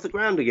heels off the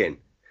ground again.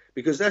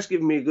 Because that's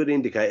giving me a good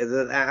indicator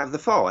that out of the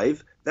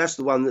 5, that's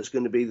the one that's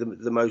going to be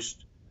the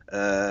most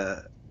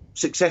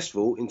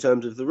successful in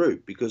terms of the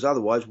route. Because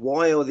otherwise,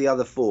 why are the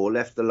other 4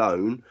 left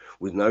alone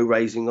with no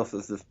raising off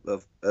of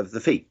the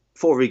feet,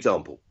 for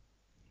example?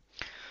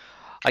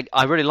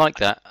 I really like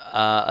that,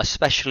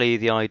 especially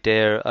the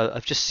idea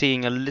of just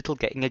seeing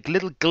getting a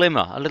little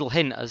glimmer, a little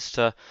hint as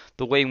to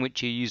the way in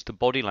which you use the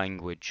body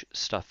language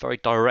stuff very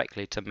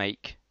directly to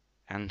make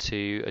and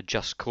to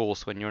adjust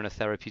course when you're in a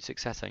therapeutic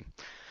setting.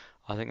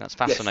 I think that's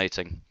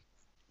fascinating. Yes.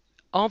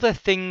 Are there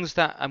things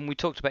that, and we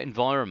talked about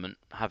environment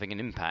having an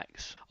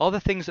impact, are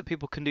there things that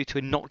people can do to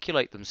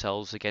inoculate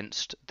themselves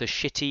against the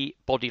shitty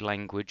body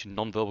language and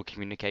non-verbal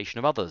communication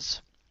of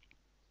others?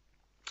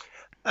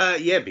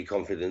 Be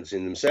confident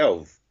in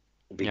themselves.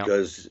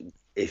 Because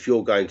if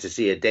you're going to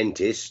see a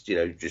dentist,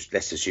 just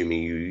let's assume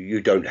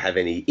you don't have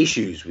any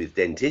issues with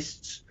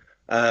dentists.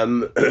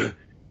 If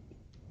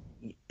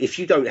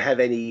you don't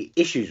have any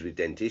issues with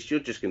dentists, you're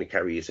just going to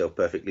carry yourself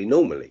perfectly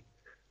normally.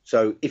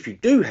 So if you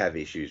do have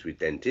issues with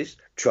dentists,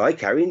 try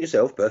carrying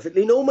yourself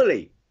perfectly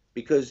normally.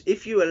 Because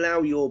if you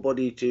allow your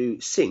body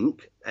to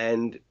sink,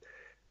 and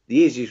the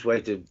easiest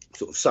way to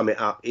sort of sum it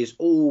up is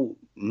all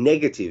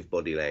negative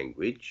body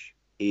language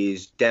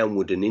is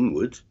downward and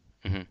inward,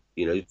 to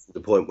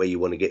the point where you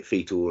want to get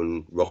fetal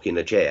and rock in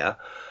a chair.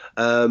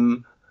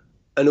 And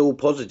all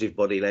positive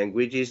body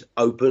language is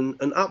open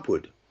and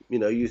upward.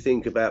 You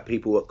think about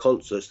people at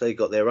concerts, they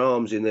got their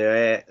arms in the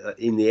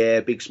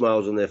air, big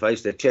smiles on their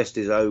face, their chest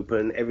is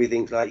open,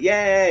 everything's like,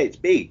 yeah, it's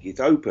big, it's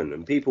open.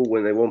 And people,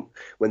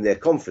 when they're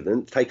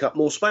confident, take up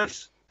more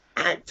space.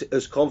 Act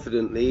as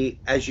confidently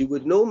as you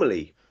would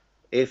normally.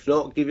 If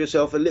not, give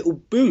yourself a little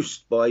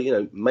boost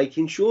by,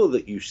 making sure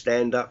that you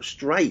stand up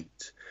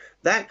straight.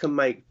 That can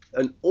make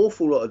an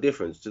awful lot of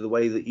difference to the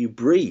way that you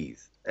breathe.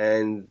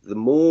 And the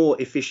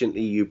more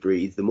efficiently you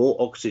breathe, the more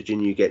oxygen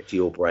you get to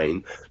your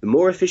brain, the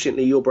more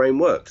efficiently your brain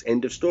works.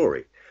 End of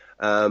story.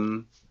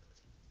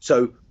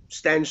 So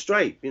stand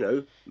straight,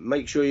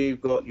 make sure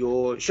you've got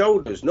your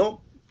shoulders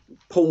not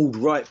pulled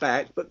right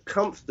back, but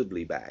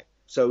comfortably back.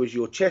 So as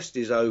your chest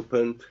is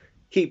open,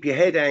 keep your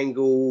head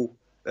angle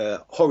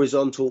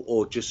horizontal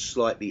or just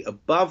slightly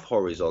above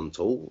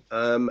horizontal.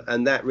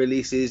 And that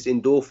releases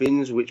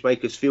endorphins, which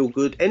make us feel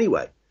good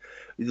anyway.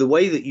 The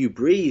way that you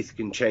breathe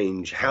can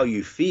change how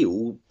you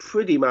feel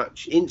pretty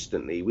much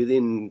instantly.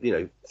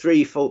 Within,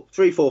 3, 4,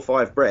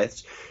 5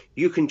 breaths,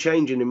 you can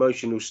change an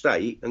emotional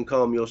state and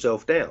calm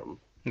yourself down.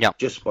 Yeah.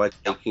 Just by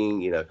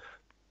taking,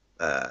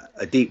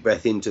 a deep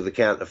breath into the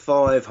count of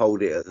 5,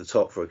 hold it at the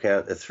top for a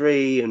count of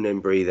 3, and then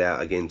breathe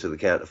out again to the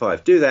count of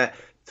 5. Do that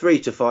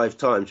 3 to 5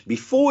 times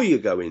before you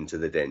go into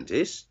the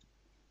dentist,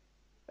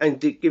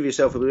 and give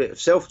yourself a bit of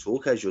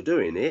self-talk as you're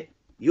doing it.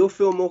 You'll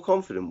feel more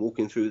confident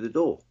walking through the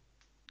door.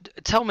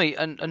 Tell me,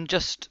 and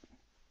just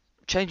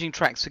changing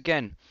tracks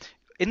again,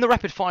 in the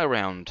rapid fire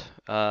round,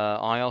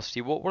 I asked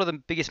you what are the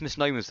biggest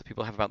misnomers that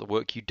people have about the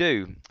work you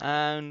do,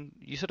 and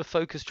you sort of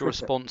focused your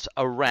response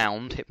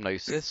around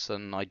hypnosis,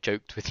 and I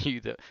joked with you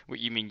that what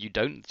you mean you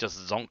don't just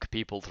zonk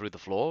people through the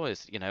floor,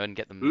 and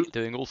get them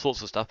doing all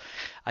sorts of stuff,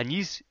 and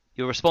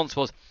your response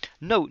was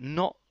no,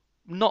 not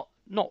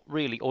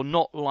really, or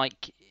not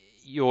like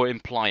you're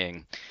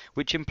implying,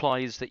 which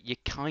implies that you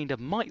kind of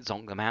might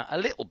zonk them out a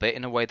little bit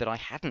in a way that I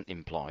hadn't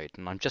implied.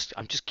 And I'm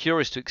just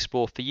curious to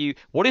explore for you,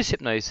 what is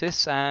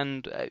hypnosis,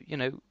 and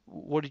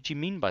what did you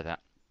mean by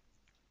that?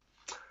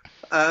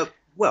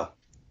 Well,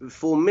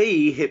 for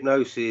me,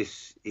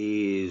 hypnosis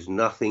is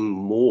nothing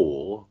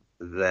more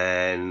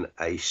than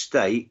a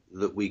state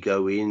that we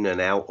go in and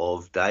out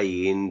of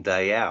day in,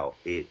 day out.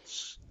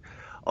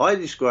 I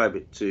describe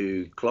it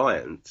to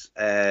clients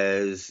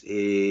as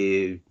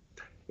in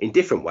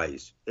different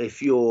ways.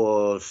 If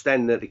you're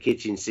standing at the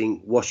kitchen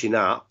sink washing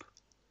up,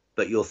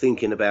 but you're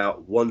thinking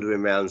about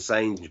wandering around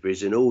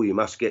Sainsbury's and, oh, you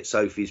must get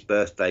Sophie's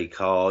birthday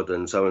card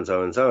and so and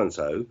so and so and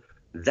so,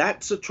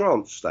 that's a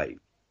trance state.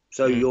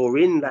 So you're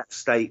in that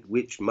state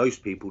which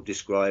most people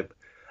describe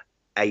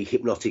a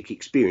hypnotic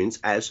experience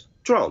as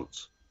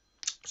trance.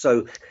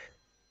 So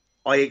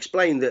I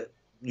explained that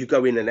you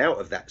go in and out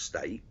of that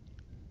state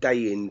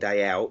day in,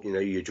 day out. You know,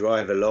 you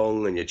drive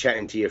along and you're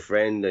chatting to your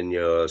friend and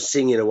you're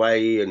singing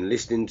away and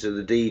listening to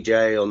the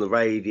DJ on the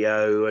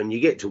radio, and you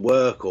get to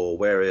work or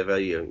wherever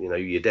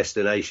your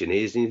destination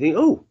is, and you think,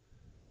 oh,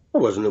 I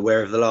wasn't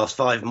aware of the last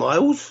 5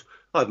 miles.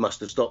 I must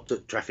have stopped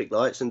at traffic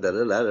lights and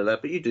da-da-da-da-da,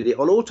 but you did it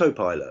on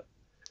autopilot.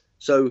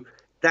 So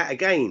that,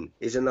 again,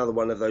 is another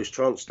one of those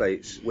trance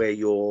states where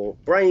your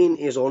brain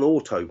is on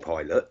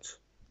autopilot,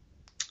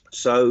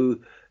 so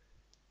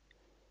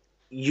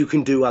you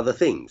can do other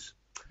things.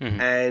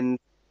 Mm-hmm. And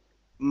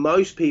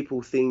most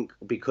people think,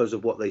 because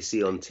of what they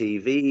see on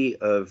TV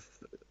of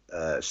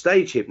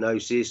stage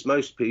hypnosis,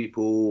 most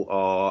people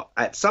are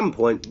at some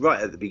point right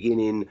at the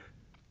beginning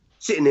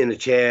sitting in a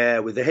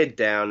chair with their head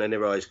down and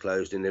their eyes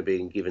closed, and they're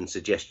being given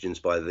suggestions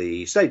by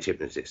the stage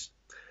hypnotist.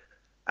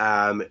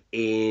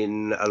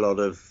 In a lot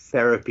of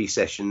therapy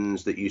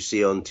sessions that you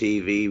see on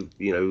TV,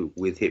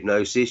 with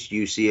hypnosis,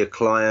 you see a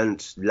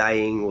client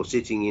laying or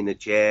sitting in a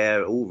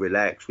chair, all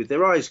relaxed with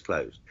their eyes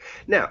closed.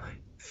 Now,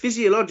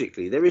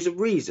 physiologically, there is a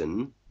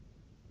reason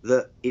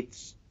that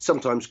it's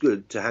sometimes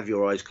good to have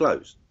your eyes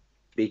closed,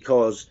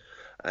 because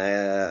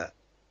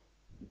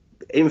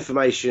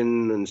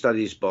information and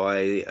studies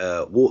by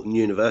Wharton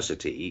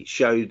University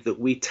showed that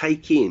we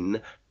take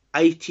in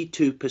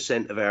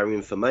 82% of our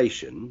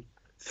information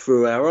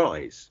through our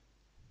eyes.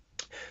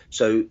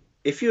 So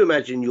if you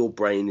imagine your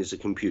brain is a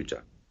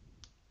computer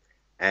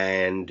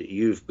and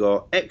you've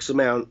got X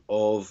amount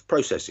of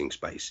processing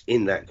space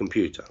in that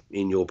computer,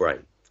 in your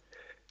brain.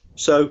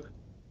 So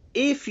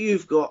if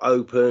you've got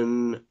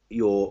open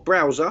your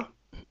browser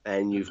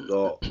and you've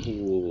got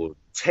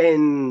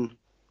 10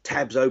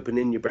 tabs open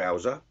in your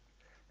browser,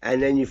 and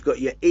then you've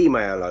got your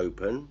email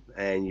open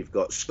and you've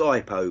got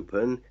Skype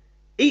open,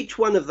 each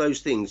one of those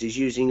things is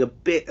using a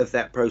bit of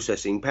that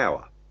processing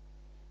power.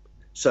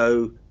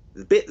 So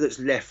the bit that's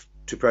left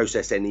to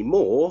process any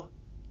more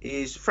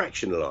is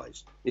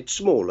fractionalized. It's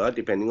smaller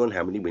depending on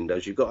how many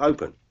windows you've got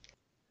open.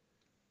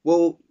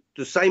 Well,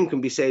 the same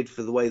can be said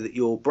for the way that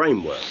your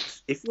brain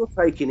works. If you're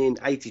taking in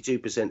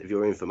 82% of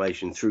your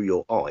information through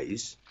your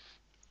eyes,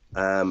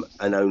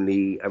 and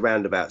only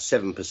around about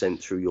 7%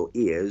 through your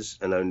ears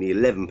and only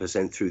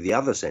 11% through the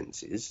other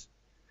senses,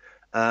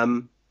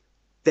 then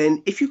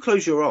if you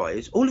close your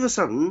eyes, all of a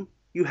sudden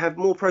you have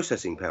more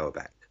processing power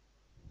back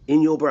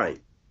in your brain,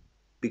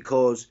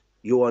 because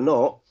you are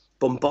not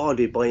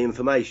bombarded by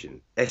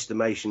information.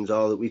 Estimations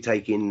are that we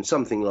take in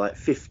something like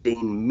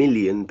 15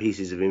 million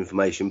pieces of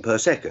information per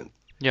second.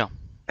 Yeah.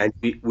 And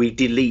we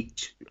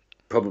delete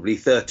probably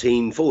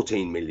 13,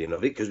 14 million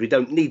of it because we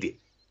don't need it.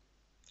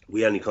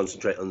 We only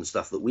concentrate on the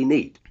stuff that we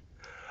need.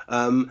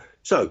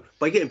 So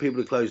by getting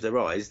people to close their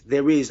eyes,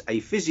 there is a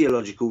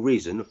physiological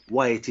reason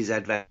why it is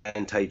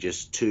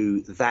advantageous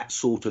to that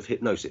sort of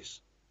hypnosis,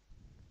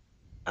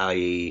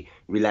 i.e.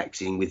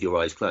 relaxing with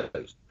your eyes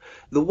closed.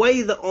 The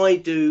way that I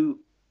do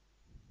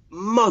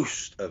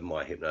most of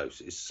my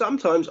hypnosis,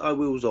 sometimes I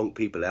will zonk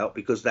people out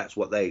because that's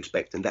what they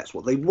expect and that's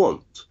what they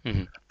want.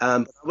 Mm-hmm.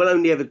 I will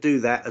only ever do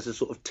that as a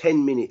sort of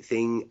 10-minute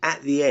thing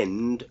at the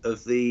end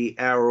of the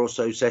hour or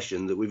so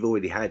session that we've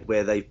already had,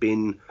 where they've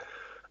been,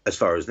 as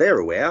far as they're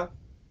aware,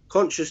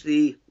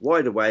 consciously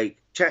wide awake,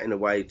 chatting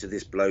away to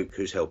this bloke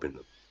who's helping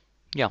them.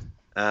 Yeah.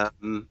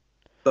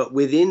 But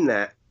within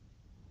that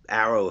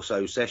hour or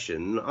so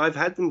session, I've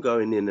had them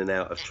going in and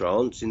out of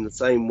trance in the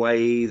same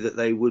way that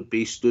they would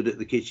be stood at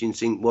the kitchen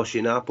sink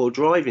washing up or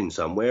driving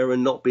somewhere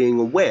and not being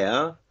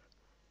aware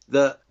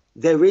that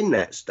they're in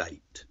that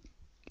state.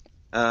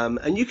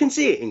 And you can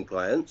see it in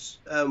clients.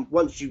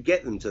 Once you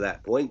get them to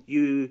that point,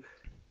 you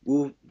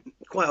will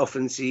quite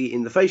often see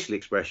in the facial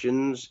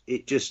expressions,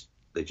 they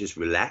just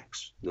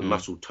relax, the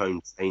muscle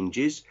tone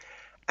changes,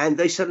 and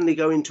they suddenly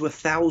go into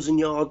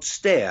 1,000-yard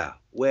stare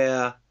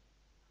where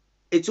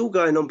it's all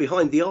going on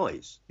behind the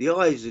eyes. The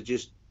eyes are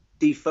just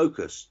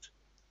defocused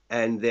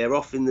and they're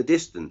off in the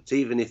distance.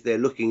 Even if they're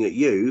looking at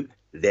you,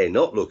 they're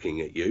not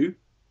looking at you.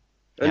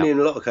 And in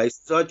a lot of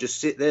cases, I just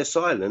sit there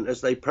silent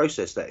as they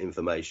process that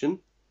information.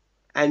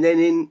 And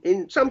then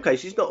in some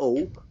cases, not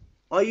all,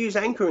 I use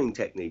anchoring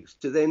techniques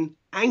to then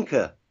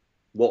anchor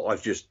what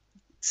I've just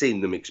seen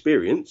them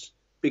experience,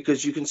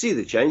 because you can see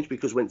the change,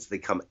 because once they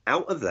come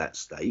out of that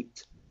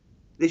state,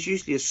 there's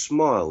usually a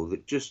smile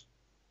that just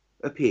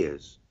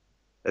appears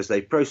as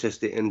they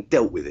processed it and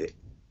dealt with it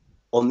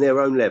on their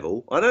own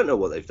level. I don't know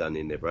what they've done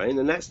in their brain,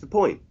 and that's the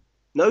point.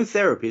 No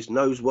therapist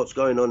knows what's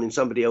going on in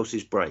somebody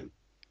else's brain.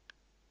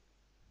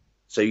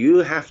 So you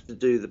have to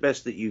do the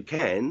best that you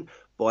can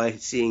by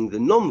seeing the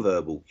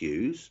non-verbal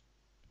cues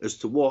as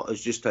to what has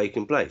just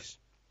taken place.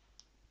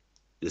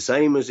 The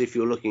same as if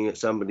you're looking at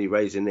somebody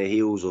raising their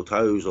heels or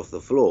toes off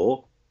the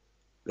floor,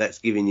 that's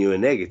giving you a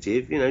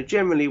negative.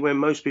 Generally when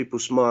most people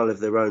smile of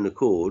their own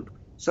accord,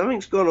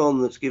 something's gone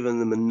on that's given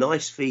them a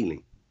nice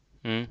feeling.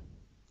 Mm.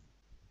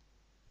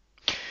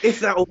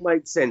 If that all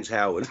makes sense,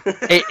 Howard.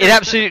 It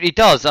absolutely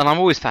does, and I'm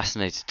always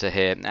fascinated to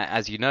hear,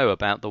 as you know,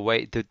 about the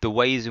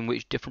ways in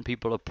which different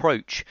people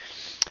approach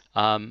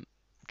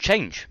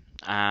change,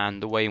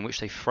 and the way in which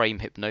they frame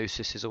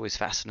hypnosis is always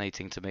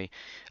fascinating to me,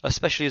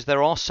 especially as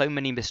there are so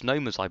many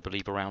misnomers, I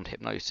believe, around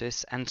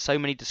hypnosis, and so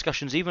many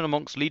discussions, even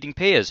amongst leading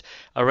peers,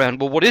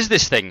 around, well, what is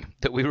this thing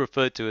that we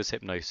refer to as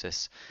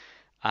hypnosis?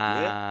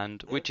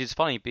 And which is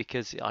funny,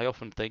 because I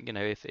often think,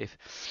 if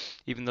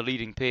even the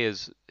leading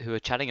peers who are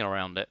chatting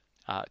around it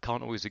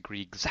can't always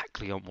agree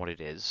exactly on what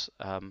it is,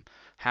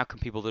 how can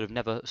people that have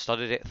never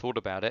studied it, thought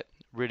about it,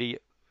 really,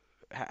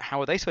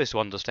 how are they supposed to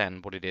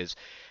understand what it is?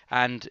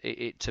 And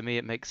to me,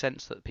 it makes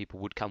sense that people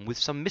would come with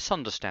some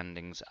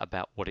misunderstandings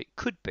about what it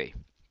could be.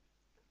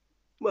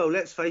 Well,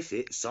 let's face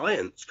it,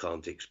 science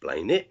can't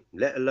explain it,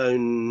 let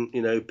alone,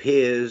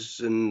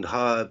 peers and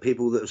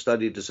people that have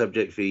studied the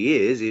subject for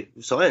years.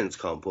 Science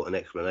can't put an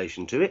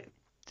explanation to it.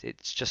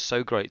 It's just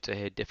so great to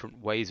hear different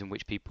ways in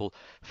which people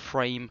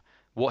frame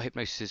what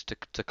hypnosis is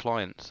to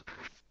clients.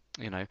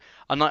 And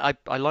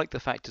I like the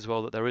fact as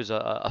well that there is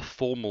a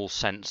formal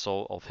sense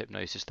of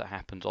hypnosis that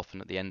happens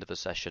often at the end of a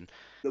session.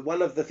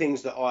 One of the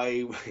things that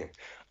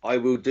I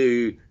will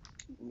do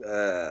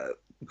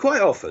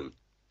quite often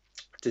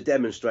to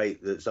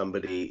demonstrate that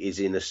somebody is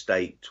in a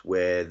state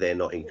where they're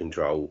not in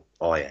control,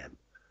 I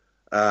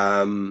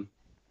am.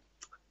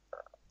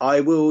 I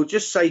will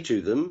just say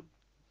to them,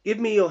 give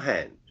me your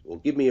hand or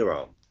give me your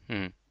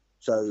arm.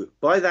 So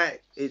by that,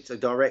 it's a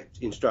direct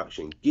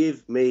instruction.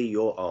 Give me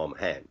your arm,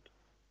 hand.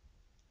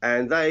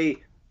 And they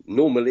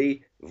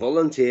normally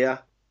volunteer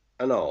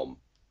an arm.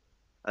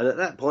 And at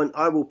that point,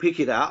 I will pick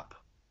it up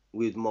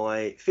with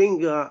my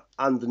finger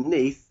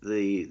underneath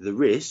the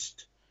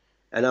wrist,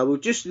 and I will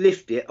just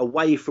lift it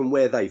away from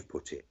where they've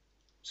put it.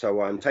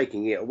 So I'm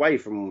taking it away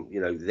from,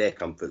 their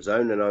comfort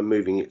zone, and I'm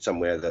moving it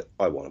somewhere that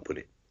I want to put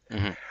it.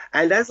 Mm-hmm.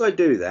 And as I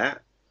do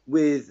that,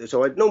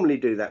 so I'd normally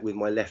do that with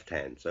my left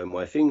hand. So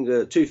my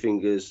two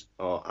fingers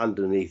are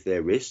underneath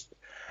their wrist.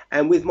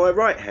 And with my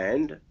right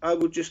hand, I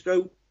will just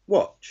go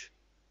watch.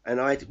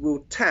 And I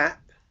will tap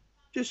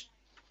just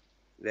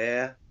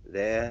there,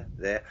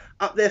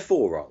 up their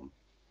forearm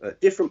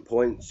at different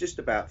points, just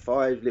about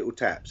 5 little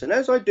taps. And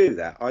as I do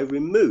that, I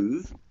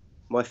remove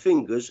my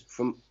fingers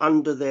from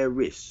under their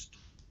wrist.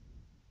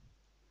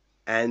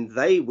 And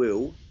they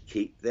will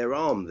keep their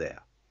arm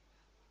there.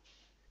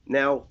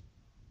 Now,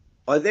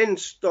 I then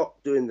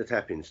stop doing the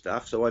tapping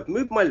stuff. So I've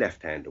moved my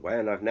left hand away,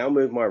 and I've now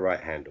moved my right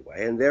hand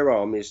away, and their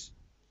arm is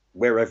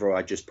wherever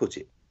I just put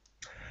it.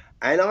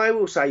 And I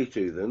will say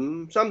to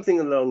them something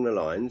along the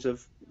lines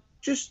of,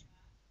 just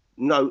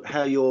note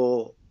how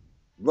your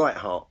right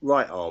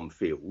arm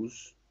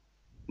feels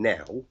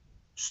now,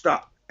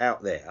 stuck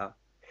out there,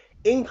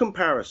 in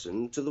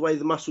comparison to the way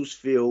the muscles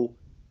feel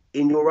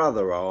in your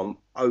other arm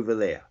over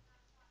there.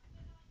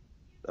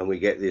 And we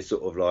get this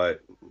sort of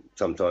like,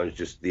 sometimes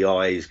just the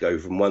eyes go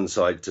from one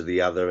side to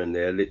the other, and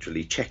they're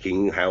literally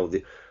checking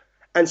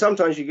and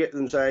sometimes you get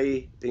them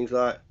say things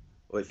like,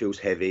 or it feels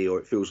heavy, or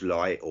it feels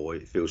light, or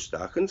it feels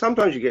stuck. And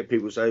sometimes you get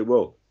people say,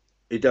 well,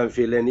 it don't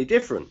feel any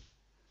different.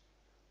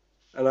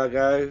 And I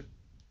go,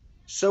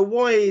 so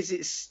why is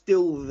it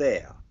still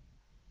there?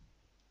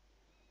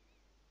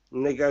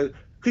 And they go,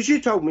 because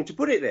you told me to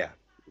put it there.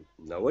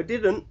 No, I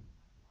didn't.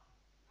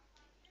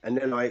 And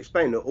then I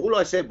explained that all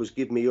I said was,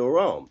 give me your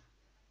arm.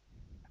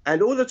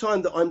 And all the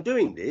time that I'm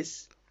doing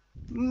this,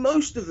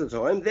 most of the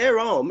time, their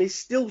arm is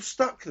still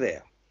stuck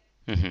there.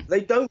 Mm-hmm.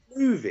 They don't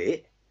move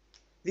it.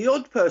 The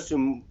odd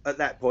person at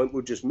that point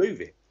will just move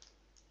it.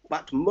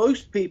 But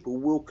most people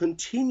will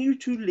continue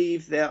to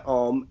leave their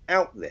arm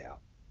out there.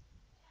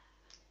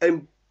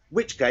 In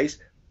which case,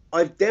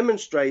 I've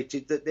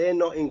demonstrated that they're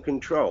not in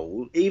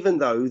control, even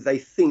though they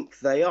think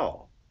they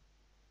are.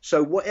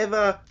 So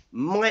whatever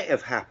might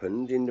have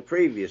happened in the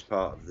previous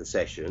part of the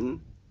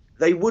session,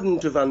 they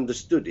wouldn't have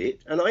understood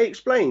it. And I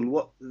explained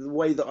what the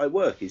way that I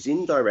work is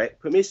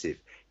indirect, permissive.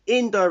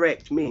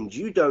 Indirect means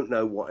you don't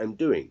know what I'm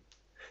doing.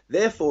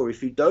 Therefore,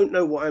 if you don't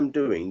know what I'm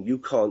doing, you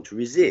can't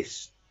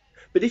resist.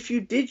 But if you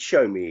did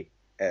show me,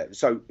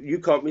 so you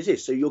can't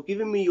resist. So you're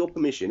giving me your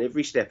permission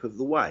every step of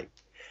the way.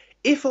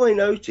 If I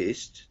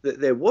noticed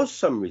that there was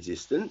some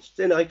resistance,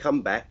 then I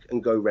come back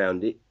and go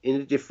round it in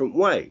a different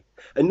way.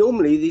 And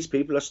normally these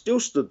people are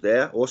still stood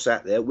there or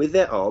sat there with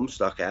their arms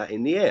stuck out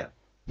in the air.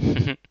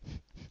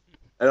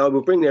 And I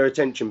will bring their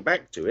attention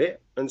back to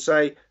it and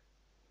say,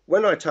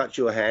 when I touch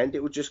your hand,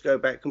 it will just go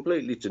back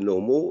completely to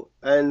normal,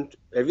 and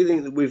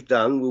everything that we've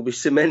done will be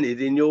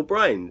cemented in your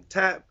brain.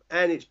 Tap,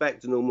 and it's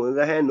back to normal, and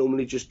the hand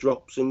normally just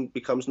drops and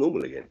becomes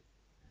normal again.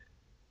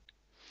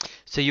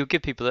 So you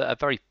give people a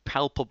very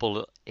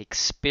palpable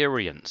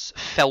experience,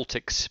 felt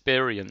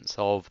experience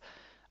of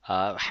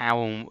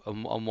how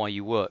and why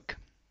you work.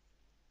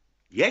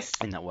 Yes.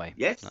 in that way.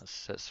 Yes.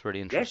 That's really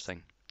Yes.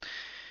 interesting.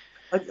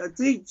 I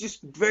do,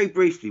 just very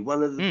briefly,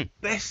 one of the Mm.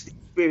 best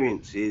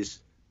experiences,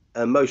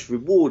 most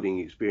rewarding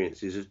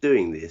experiences of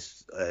doing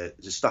this,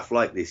 stuff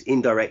like this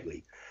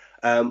indirectly,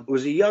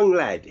 was a young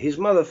lad. His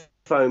mother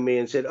phoned me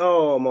and said,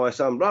 "Oh, my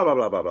son, blah blah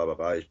blah blah blah blah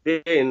blah. He's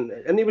been,"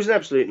 and it was an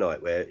absolute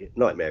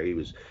nightmare. He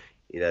was,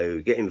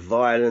 getting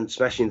violent,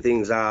 smashing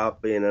things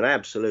up, being an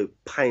absolute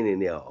pain in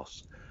the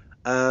arse.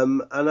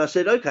 And I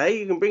said, okay,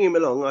 you can bring him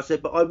along. I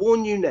said, but I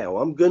warn you now,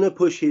 I'm going to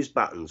push his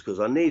buttons because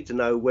I need to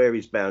know where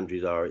his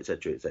boundaries are,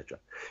 etc., etc.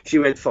 She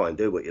went, fine,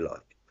 do what you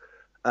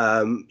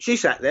like. She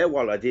sat there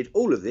while I did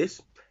all of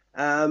this.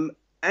 And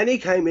he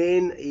came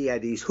in, he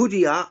had his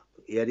hoodie up,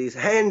 he had his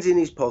hands in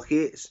his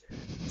pockets,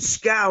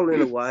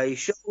 scowling away,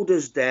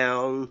 shoulders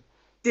down,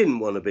 didn't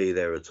want to be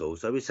there at all.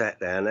 So we sat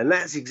down, and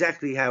that's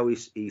exactly how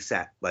he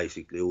sat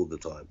basically all the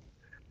time.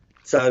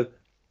 So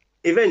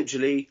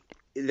eventually,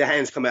 the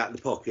hands come out of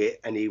the pocket,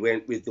 and he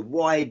went with the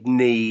wide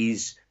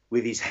knees,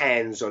 with his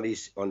hands on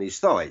his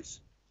thighs.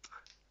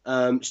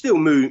 Still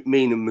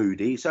mean and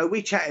moody. So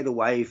we chatted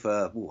away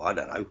for, I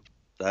don't know,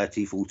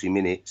 30, 40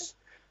 minutes.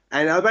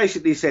 And I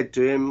basically said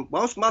to him,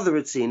 whilst Mother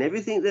had seen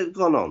everything that had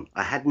gone on,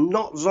 I had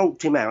not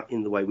zonked him out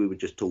in the way we were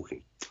just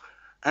talking.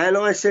 And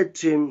I said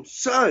to him,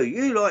 so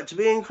you like to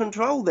be in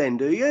control then,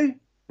 do you?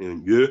 He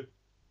went, yeah.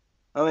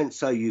 I went,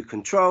 so you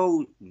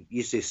control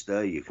your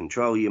sister, you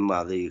control your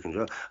mother,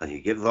 and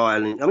you get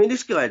violent. I mean,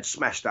 this guy had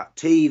smashed up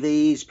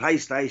TVs,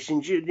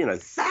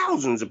 PlayStations,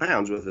 thousands of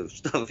pounds worth of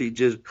stuff he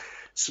just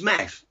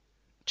smashed.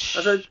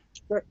 I said,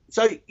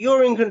 so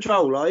you're in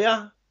control, are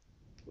you?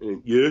 He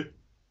went, yeah.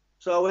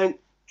 So I went,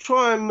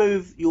 try and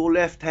move your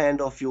left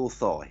hand off your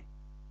thigh.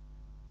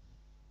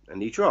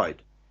 And he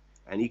tried,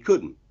 and he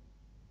couldn't.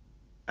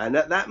 And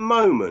at that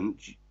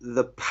moment,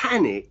 the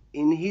panic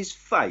in his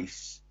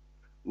face,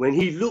 when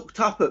he looked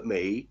up at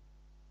me,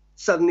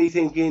 suddenly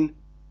thinking,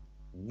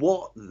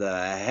 what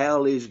the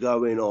hell is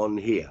going on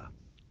here?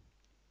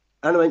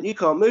 And I went, you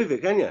can't move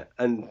it, can you?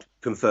 And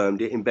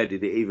confirmed it,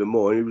 embedded it even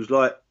more. And he was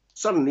like,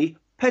 suddenly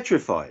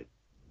petrified.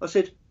 I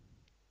said,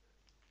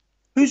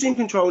 who's in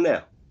control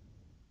now?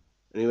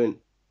 And he went,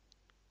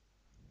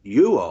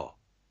 you are.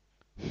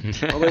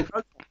 I went,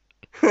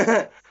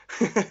 okay.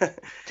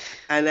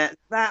 And at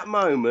that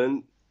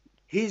moment,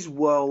 his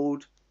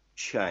world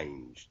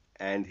changed.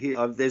 And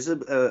there's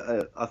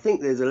I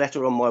think there's a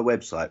letter on my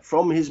website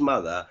from his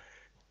mother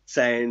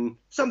saying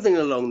something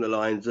along the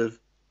lines of,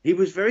 he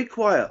was very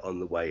quiet on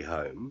the way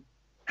home.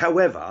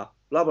 However,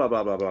 blah, blah,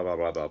 blah, blah, blah, blah,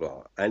 blah, blah,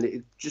 blah. And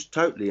it just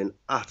totally and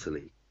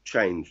utterly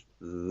changed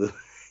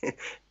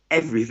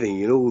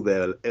everything in all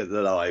their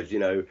lives,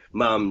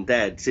 mum,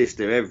 dad,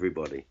 sister,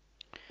 everybody.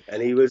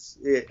 And he was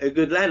a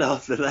good lad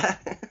after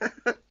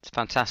that. It's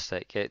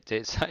fantastic.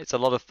 It's a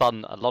lot of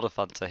fun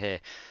to hear.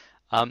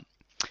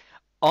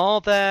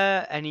 Are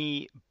there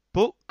any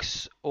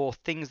books or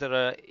things that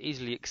are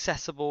easily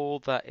accessible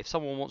that if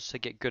someone wants to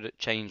get good at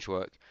change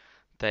work,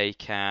 they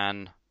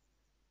can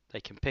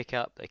pick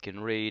up, they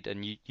can read,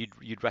 and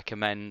you'd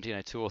recommend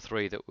 2 or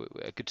 3 that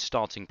are good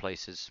starting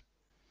places?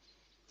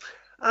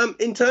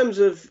 In terms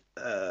of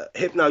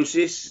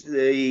hypnosis,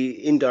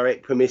 the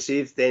indirect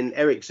permissive, then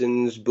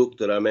Erickson's book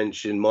that I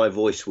mentioned, My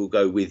Voice Will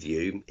Go With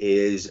You,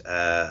 is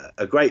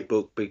a great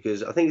book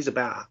because I think it's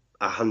about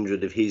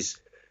 100 of his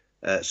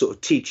sort of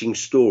teaching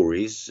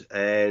stories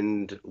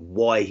and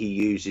why he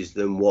uses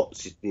them, what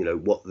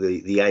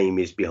the aim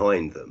is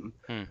behind them.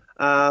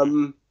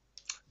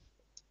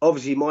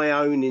 Obviously my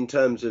own in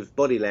terms of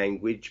body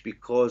language,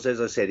 because as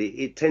I said,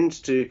 it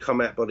tends to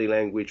come at body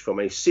language from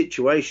a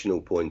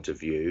situational point of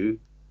view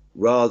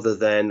rather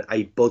than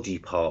a body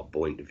part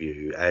point of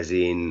view, as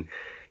in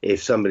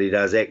if somebody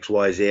does X,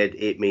 Y, Z,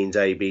 it means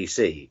A, B,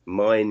 C.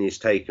 Mine is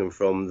taken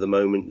from the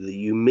moment that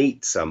you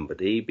meet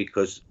somebody,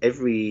 because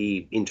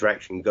every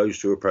interaction goes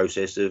through a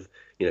process of,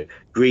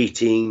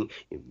 greeting,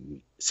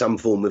 some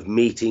form of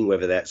meeting,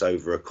 whether that's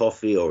over a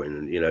coffee or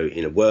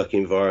in a work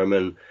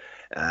environment.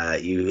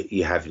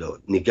 You have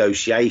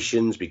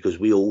negotiations, because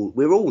we're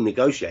all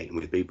negotiating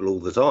with people all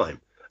the time.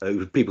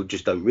 People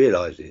just don't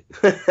realise it.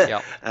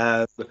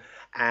 Yeah.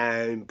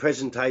 And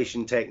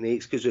presentation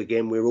techniques, because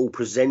again we're all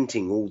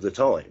presenting all the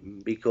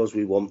time because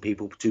we want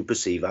people to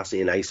perceive us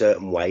in a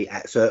certain way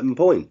at certain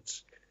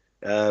points.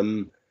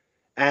 So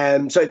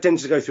it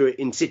tends to go through it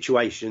in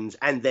situations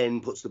and then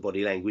puts the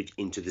body language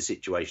into the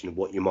situation of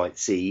what you might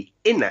see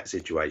in that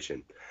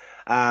situation.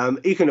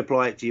 You can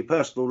apply it to your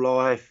personal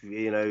life,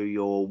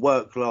 your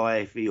work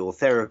life, your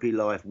therapy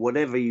life,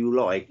 whatever you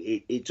like.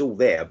 It's all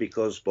there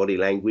because body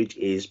language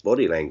is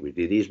body language.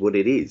 It is what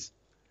it is.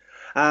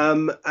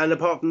 And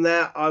apart from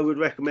that, I would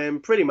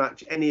recommend pretty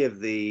much any of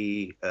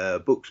the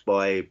books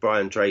by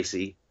Brian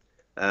Tracy.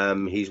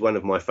 He's one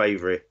of my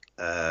favourite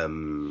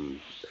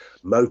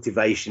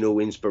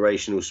motivational,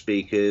 inspirational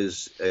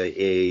speakers.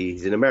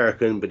 He's an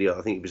American, but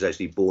I think he was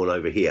actually born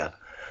over here.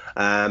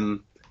 And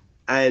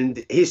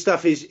his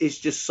stuff is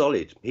just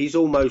solid. He's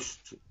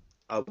almost,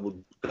 I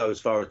would go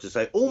as far as to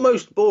say,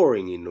 almost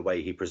boring in the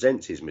way he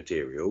presents his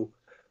material,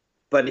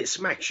 but it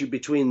smacks you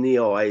between the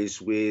eyes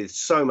with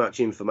so much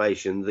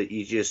information that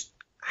you just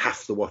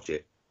have to watch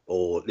it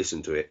or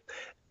listen to it.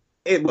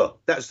 Well,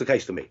 that's the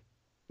case for me.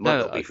 Might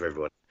not be for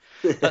everyone.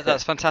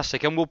 That's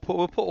fantastic, and we'll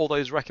put all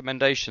those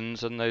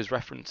recommendations and those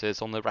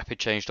references on the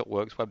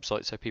rapidchange.works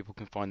website so people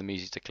can find them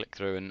easy to click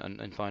through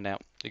and find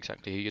out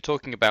exactly who you're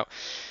talking about.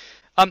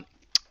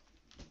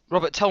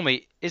 Robert, tell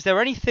me, is there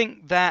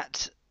anything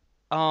that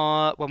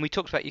when we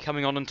talked about you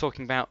coming on and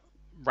talking about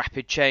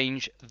rapid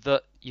change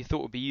that you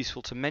thought would be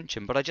useful to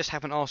mention, but I just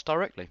haven't asked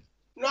directly?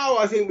 No,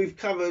 I think we've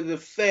covered a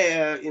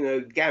fair,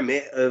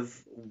 gamut of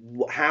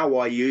how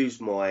I use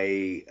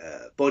my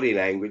body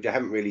language. I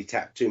haven't really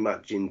tapped too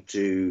much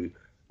into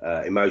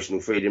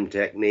emotional freedom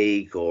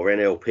technique or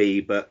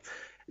NLP, but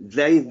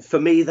for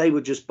me, they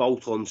were just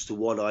bolt-ons to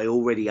what I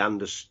already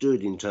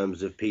understood in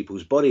terms of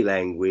people's body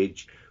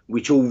language,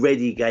 which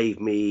already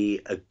gave me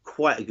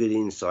quite a good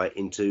insight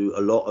into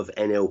a lot of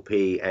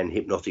NLP and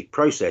hypnotic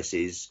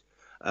processes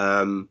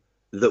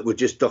that were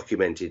just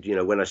documented.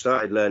 When I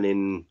started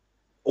learning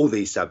all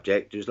these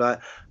subjects, it was like,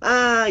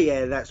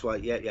 yeah, that's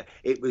right, yeah.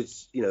 It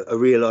was, a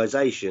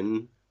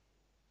realization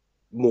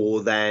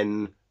more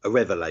than a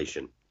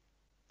revelation.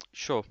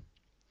 Sure.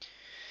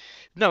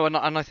 No, and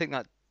I think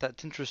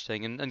that's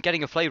interesting, and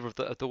getting a flavour of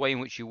the way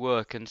in which you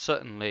work, and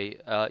certainly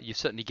you've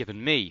certainly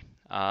given me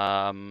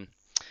a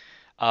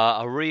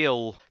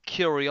real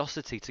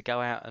curiosity to go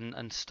out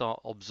and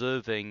start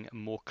observing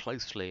more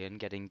closely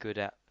and getting good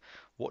at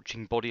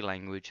watching body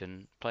language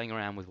and playing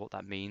around with what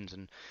that means,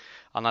 and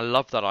I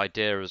love that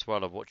idea as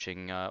well of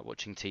watching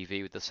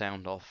TV with the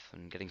sound off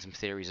and getting some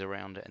theories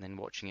around it and then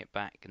watching it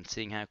back and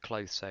seeing how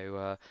close.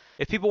 So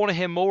if people want to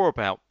hear more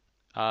about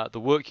the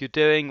work you're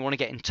doing, want to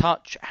get in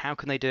touch, how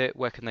can they do it?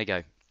 Where can they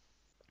go?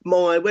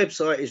 My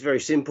website is very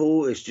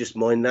simple. It's just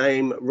my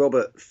name,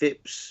 Robert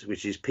Phipps,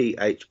 which is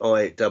PHIPPS.com.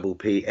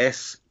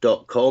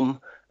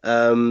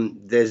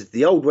 There's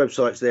the old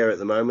website's there at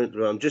the moment,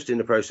 but I'm just in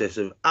the process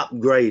of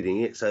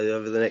upgrading it, so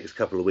over the next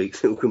couple of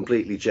weeks it will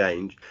completely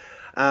change.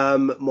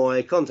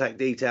 My contact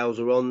details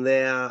are on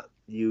there.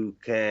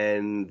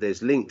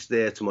 There's links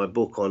there to my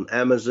book on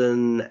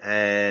Amazon,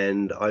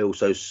 and I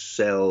also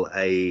sell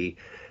a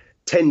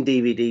 10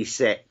 DVD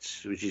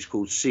set, which is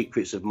called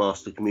Secrets of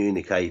Master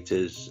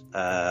Communicators.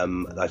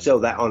 I sell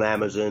that on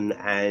Amazon,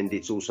 and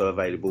it's also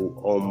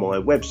available on my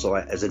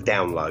website as a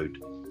download.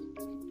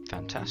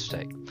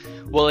 Fantastic.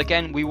 Well,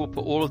 again, we will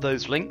put all of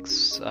those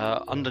links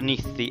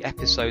underneath the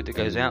episode that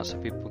goes out, so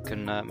people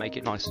can make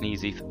it nice and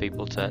easy for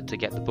people to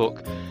get the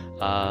book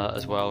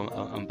as well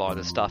and buy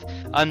the stuff.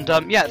 And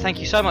thank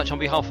you so much on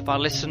behalf of our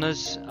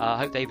listeners. I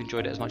hope they've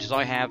enjoyed it as much as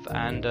I have,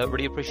 and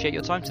really appreciate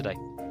your time today.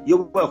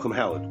 You're welcome,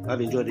 Howard.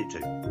 I've enjoyed it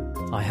too.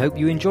 I hope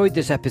you enjoyed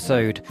this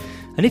episode.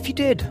 And if you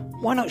did,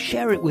 why not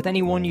share it with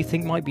anyone you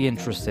think might be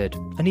interested?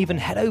 And even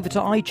head over to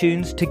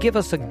iTunes to give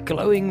us a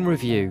glowing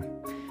review.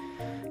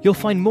 You'll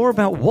find more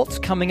about what's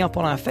coming up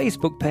on our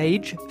Facebook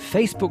page,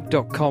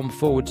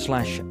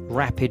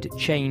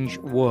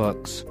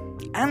 facebook.com/rapidchangeworks.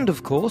 And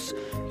of course,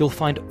 you'll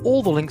find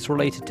all the links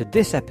related to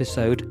this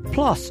episode,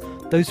 plus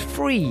those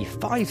free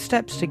 5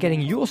 steps to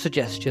getting your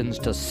suggestions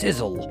to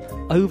sizzle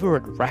over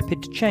at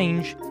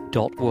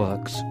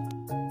rapidchange.works.